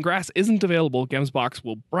 When grass isn't available, Gemsboks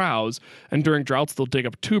will browse, and during droughts they'll dig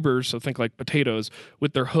up tubers, so think like potatoes,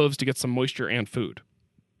 with their hooves to get some moisture and food.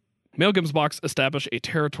 Male Gemsboks establish a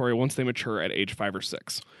territory once they mature at age 5 or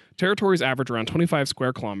 6. Territories average around 25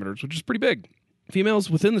 square kilometers, which is pretty big. Females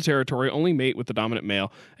within the territory only mate with the dominant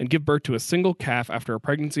male and give birth to a single calf after a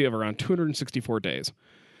pregnancy of around 264 days.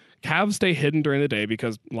 Calves stay hidden during the day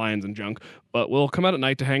because lions and junk, but will come out at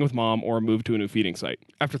night to hang with mom or move to a new feeding site.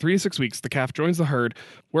 After 3 to 6 weeks, the calf joins the herd,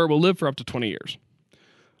 where it will live for up to 20 years.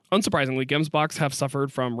 Unsurprisingly, Gemsboks have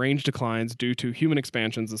suffered from range declines due to human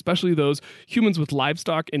expansions, especially those humans with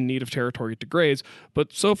livestock in need of territory to graze,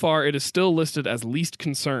 but so far it is still listed as least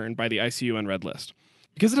concern by the ICUN Red List.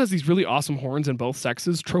 Because it has these really awesome horns in both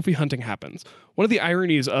sexes, trophy hunting happens. One of the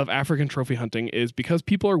ironies of African trophy hunting is because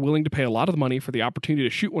people are willing to pay a lot of money for the opportunity to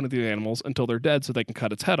shoot one of these animals until they're dead so they can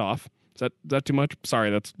cut its head off. Is that too much?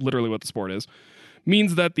 Sorry, that's literally what the sport is.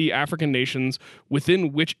 Means that the African nations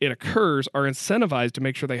within which it occurs are incentivized to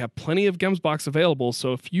make sure they have plenty of Gemsboks available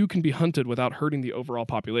so a few can be hunted without hurting the overall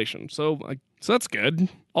population. So that's good.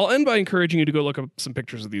 I'll end by encouraging you to go look up some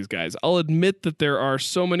pictures of these guys. I'll admit that there are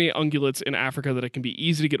so many ungulates in Africa that it can be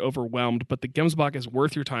easy to get overwhelmed, but the Gemsbok is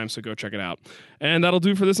worth your time, so go check it out. And that'll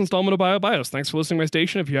do for this installment of BioBios. Thanks for listening to my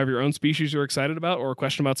station. If you have your own species you're excited about or a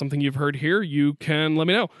question about something you've heard here, you can let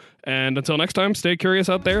me know. And until next time, stay curious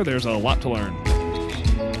out there. There's a lot to learn.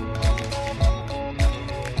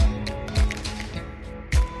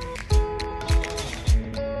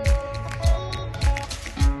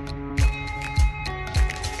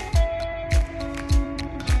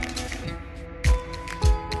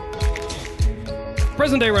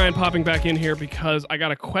 Present day Ryan popping back in here because I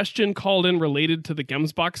got a question called in related to the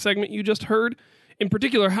Gemsbach segment you just heard. In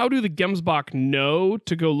particular, how do the Gemsbach know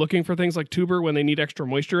to go looking for things like tuber when they need extra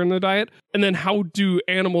moisture in their diet? And then how do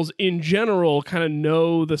animals in general kind of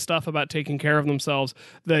know the stuff about taking care of themselves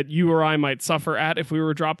that you or I might suffer at if we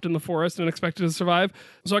were dropped in the forest and expected to survive?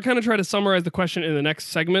 So I kind of try to summarize the question in the next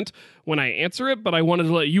segment when I answer it, but I wanted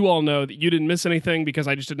to let you all know that you didn't miss anything because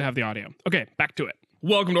I just didn't have the audio. Okay, back to it.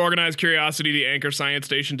 Welcome to Organized Curiosity, the Anchor Science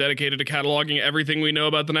Station dedicated to cataloging everything we know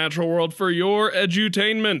about the natural world for your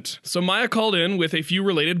edutainment. So Maya called in with a few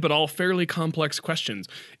related but all fairly complex questions.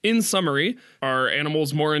 In summary, are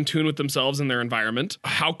animals more in tune with themselves and their environment?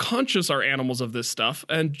 How conscious are animals of this stuff?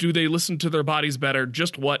 And do they listen to their bodies better?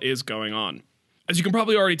 Just what is going on? As you can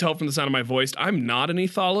probably already tell from the sound of my voice, I'm not an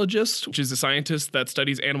ethologist, which is a scientist that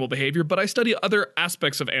studies animal behavior, but I study other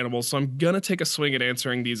aspects of animals, so I'm gonna take a swing at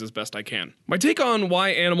answering these as best I can. My take on why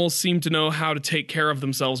animals seem to know how to take care of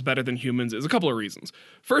themselves better than humans is a couple of reasons.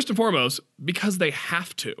 First and foremost, because they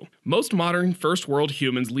have to. Most modern first world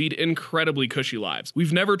humans lead incredibly cushy lives.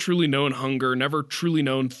 We've never truly known hunger, never truly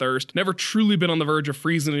known thirst, never truly been on the verge of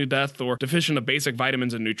freezing to death or deficient of basic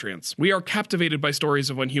vitamins and nutrients. We are captivated by stories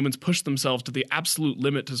of when humans push themselves to the absolute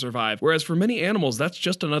limit to survive, whereas for many animals, that's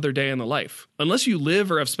just another day in the life. Unless you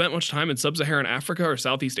live or have spent much time in sub-Saharan Africa or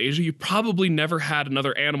Southeast Asia, you probably never had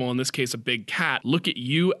another animal, in this case a big cat, look at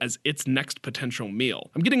you as its next potential meal.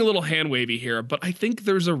 I'm getting a little hand-wavy here, but I think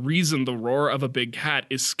there's a reason the roar of a big cat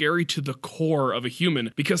is scary to the core of a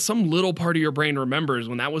human, because some little part of your brain remembers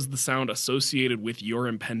when that was the sound associated with your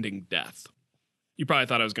impending death. You probably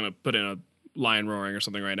thought I was going to put in a lion roaring or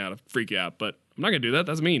something right now to freak you out, but I'm not going to do that.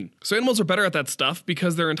 That's mean. So animals are better at that stuff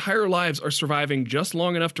because their entire lives are surviving just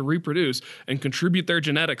long enough to reproduce and contribute their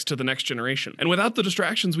genetics to the next generation. And without the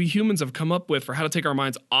distractions we humans have come up with for how to take our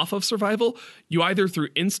minds off of survival, you either through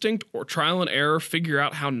instinct or trial and error figure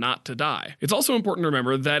out how not to die. It's also important to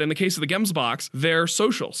remember that in the case of the Gemsbachs, they're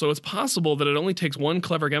social. So it's possible that it only takes one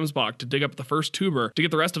clever Gemsbach to dig up the first tuber to get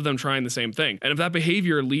the rest of them trying the same thing. And if that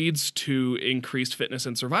behavior leads to increased fitness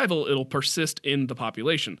and survival, it'll persist in the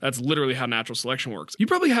population. That's literally how natural selection works. You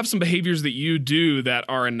probably have some behaviors that you do that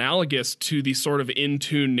are analogous to the sort of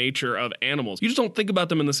in-tune nature of animals. You just don't think about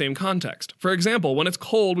them in the same context. For example, when it's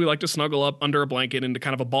cold, we like to snuggle up under a blanket into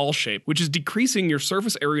kind of a ball shape, which is decreasing your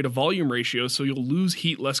surface area to volume ratio so you'll lose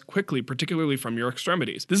heat less quickly, particularly from your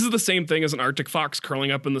extremities. This is the same thing as an Arctic fox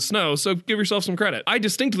curling up in the snow, so give yourself some credit. I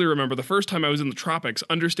distinctly remember the first time I was in the tropics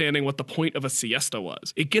understanding what the point of a siesta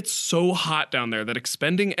was. It gets so hot down there that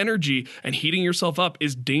expending energy and heating yourself up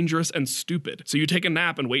is dangerous and stupid. So you take a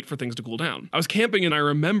nap and wait for things to cool down. I was camping and I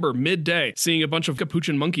remember midday seeing a bunch of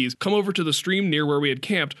capuchin monkeys come over to the stream near where we had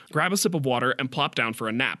camped, grab a sip of water, and plop down for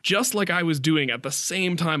a nap, just like I was doing at the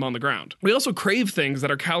same time on the ground. We also crave things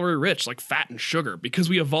that are calorie rich, like fat and sugar, because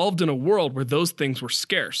we evolved in a world where those things were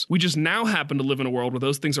scarce. We just now happen to live in a world where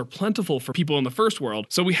those things are plentiful for people in the first world,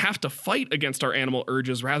 so we have to fight against our animal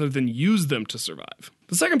urges rather than use them to survive.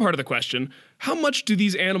 The second part of the question, how much do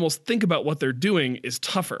these animals think about what they're doing, is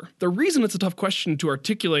tougher. The reason it's a tough question to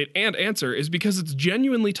articulate and answer is because it's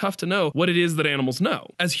genuinely tough to know what it is that animals know.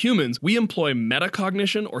 As humans, we employ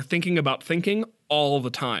metacognition, or thinking about thinking, all the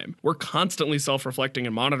time. We're constantly self-reflecting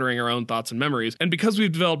and monitoring our own thoughts and memories, and because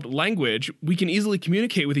we've developed language, we can easily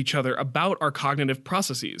communicate with each other about our cognitive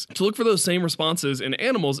processes. To look for those same responses in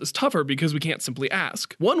animals is tougher because we can't simply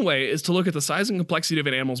ask. One way is to look at the size and complexity of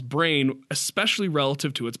an animal's brain, especially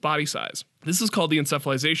relative to its body size. This is called the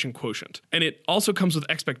encephalization quotient, and it also comes with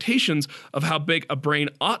expectations of how big a brain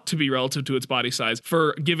ought to be relative to its body size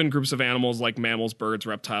for given groups of animals like mammals, birds,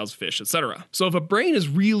 reptiles, fish, etc. So if a brain is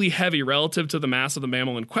really heavy relative to the mass of the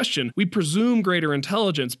mammal in question, we presume greater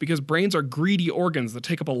intelligence because brains are greedy organs that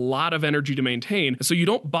take up a lot of energy to maintain, so you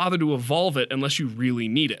don't bother to evolve it unless you really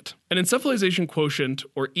need it. An encephalization quotient,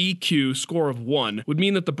 or EQ, score of 1 would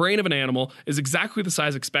mean that the brain of an animal is exactly the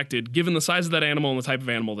size expected given the size of that animal and the type of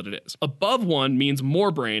animal that it is. Above 1 means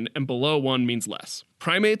more brain, and below 1 means less.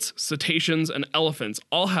 Primates, cetaceans, and elephants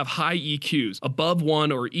all have high EQs, above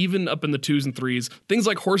 1 or even up in the 2s and 3s. Things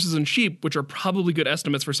like horses and sheep, which are probably good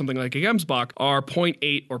estimates for something like a Gemsbach, are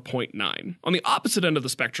 0.8 or 0.9. On the opposite end of the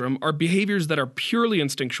spectrum are behaviors that are purely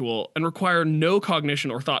instinctual and require no cognition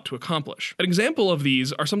or thought to accomplish. An example of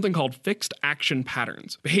these are something called fixed action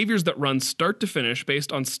patterns, behaviors that run start to finish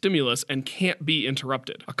based on stimulus and can't be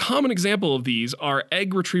interrupted. A common example of these are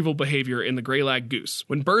egg retrieval behavior in the greylag goose.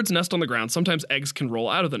 When birds nest on the ground, sometimes eggs can roll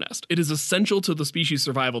out of the nest. It is essential to the species'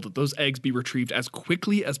 survival that those eggs be retrieved as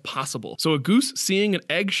quickly as possible. So a goose seeing an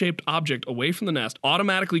egg-shaped object away from the nest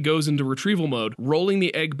automatically goes into retrieval mode, rolling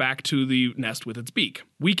the egg back to the nest with its beak.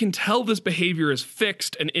 We can tell this behavior is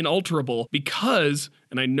fixed and inalterable because,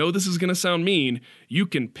 and I know this is going to sound mean, you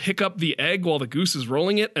can pick up the egg while the goose is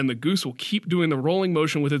rolling it, and the goose will keep doing the rolling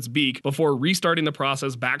motion with its beak before restarting the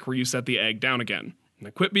process back where you set the egg down again. Now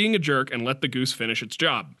quit being a jerk and let the goose finish its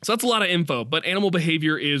job. So that's a lot of info, but animal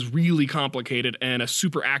behavior is really complicated and a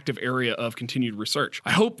super active area of continued research.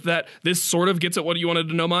 I hope that this sort of gets at what you wanted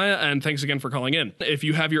to know, Maya, and thanks again for calling in. If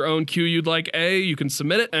you have your own Q you'd like you can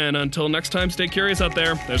submit it, and until next time, stay curious out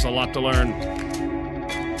there. There's a lot to learn.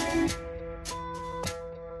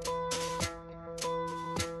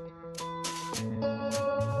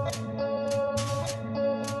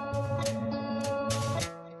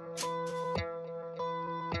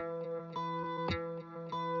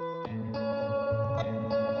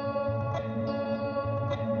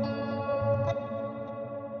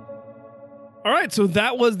 All right, so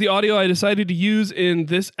that was the audio I decided to use in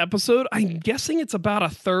this episode. I'm guessing it's about a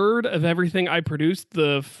third of everything I produced.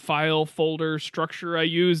 The file folder structure I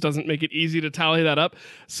use doesn't make it easy to tally that up.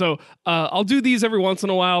 So I'll do these every once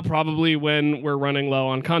in a while, probably when we're running low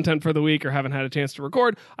on content for the week or haven't had a chance to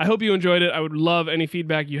record. I hope you enjoyed it. I would love any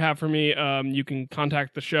feedback you have for me. You can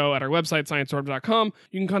contact the show at our website, sciencesortof.com.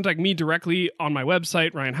 You can contact me directly on my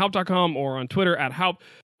website, ryanhaupt.com, or on Twitter at Haupt.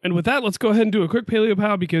 And with that, let's go ahead and do a quick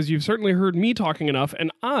PaleoPow because you've certainly heard me talking enough, and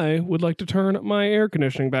I would like to turn my air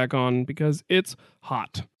conditioning back on because it's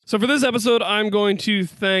hot. So for this episode, I'm going to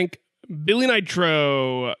thank Billy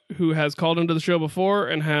Nitro, who has called into the show before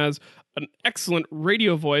and has an excellent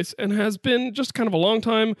radio voice and has been just kind of a long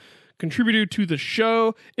time contributor to the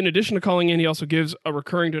show. In addition to calling in, he also gives a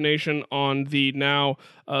recurring donation on the now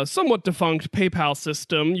somewhat defunct PayPal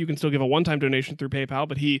system. You can still give a one-time donation through PayPal,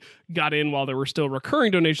 but he got in while there were still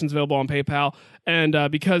recurring donations available on PayPal. And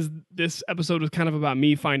because this episode was kind of about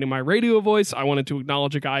me finding my radio voice, I wanted to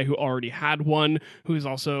acknowledge a guy who already had one, who is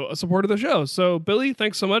also a supporter of the show. So Billy,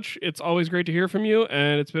 thanks so much. It's always great to hear from you,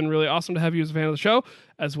 and it's been really awesome to have you as a fan of the show,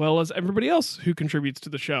 as well as everybody else who contributes to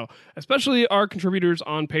the show, especially our contributors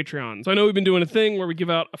on Patreon. So I know we've been doing a thing where we give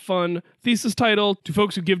out a fun thesis title to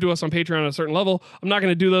folks who give to us on Patreon at a certain level. I'm not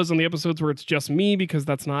going to do those on the episodes where it's just me because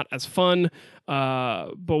that's not as fun,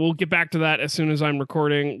 but we'll get back to that as soon as I'm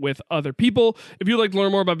recording with other people. If you'd like to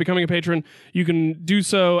learn more about becoming a patron, you can do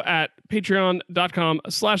so at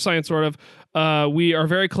patreon.com/sciencesortof. We are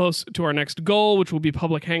very close to our next goal, which will be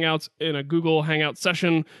public hangouts in a Google Hangout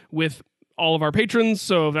session with all of our patrons.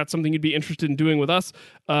 So if that's something you'd be interested in doing with us,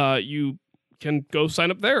 you can go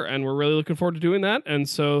sign up there, and we're really looking forward to doing that. And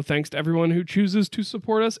so thanks to everyone who chooses to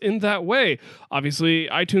support us in that way. Obviously,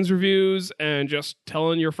 iTunes reviews and just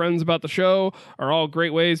telling your friends about the show are all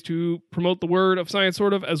great ways to promote the word of Science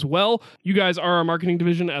Sort of as well. You guys are our marketing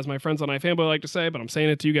division, as my friends on iFanboy like to say, but I'm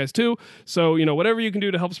saying it to you guys too. So, whatever you can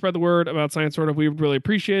do to help spread the word about Science Sort of, we would really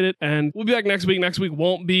appreciate it. And we'll be back next week. Next week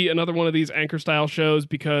won't be another one of these anchor style shows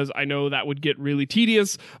because I know that would get really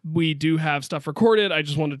tedious. We do have stuff recorded. I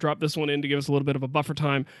just wanted to drop this one in to give us a little bit of a buffer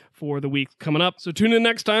time for the week coming up. So tune in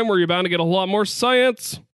next time where you're bound to get a lot more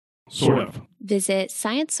science. Sort of. Visit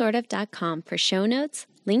sciencesortof.com for show notes,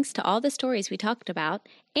 links to all the stories we talked about,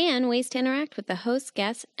 and ways to interact with the hosts,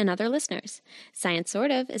 guests, and other listeners. Science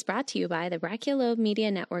Sort of is brought to you by the Brachiolobe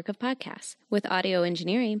Media Network of podcasts, with audio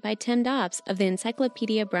engineering by Tim Dobbs of the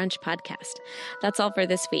Encyclopedia Brunch podcast. That's all for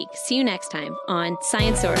this week. See you next time on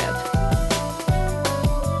Science Sort of.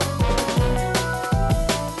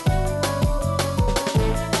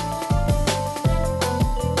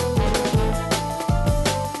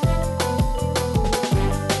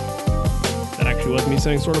 Was me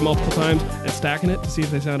saying sort of multiple times and stacking it to see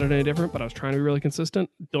if they sounded any different, but I was trying to be really consistent.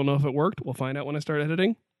 Don't know if it worked. We'll find out when I start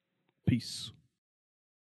editing. Peace.